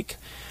 and Mike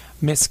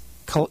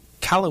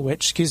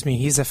Kalowich,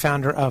 he's the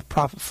founder of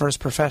Profit First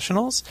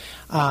Professionals.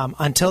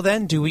 Until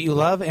then, do what you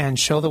love and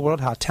show the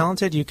world how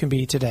talented you can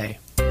be today.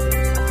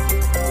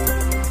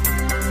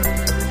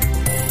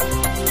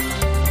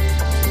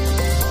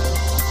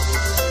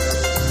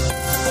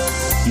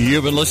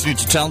 You've been listening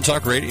to Talent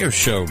Talk Radio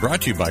Show,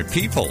 brought to you by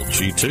People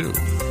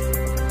G2.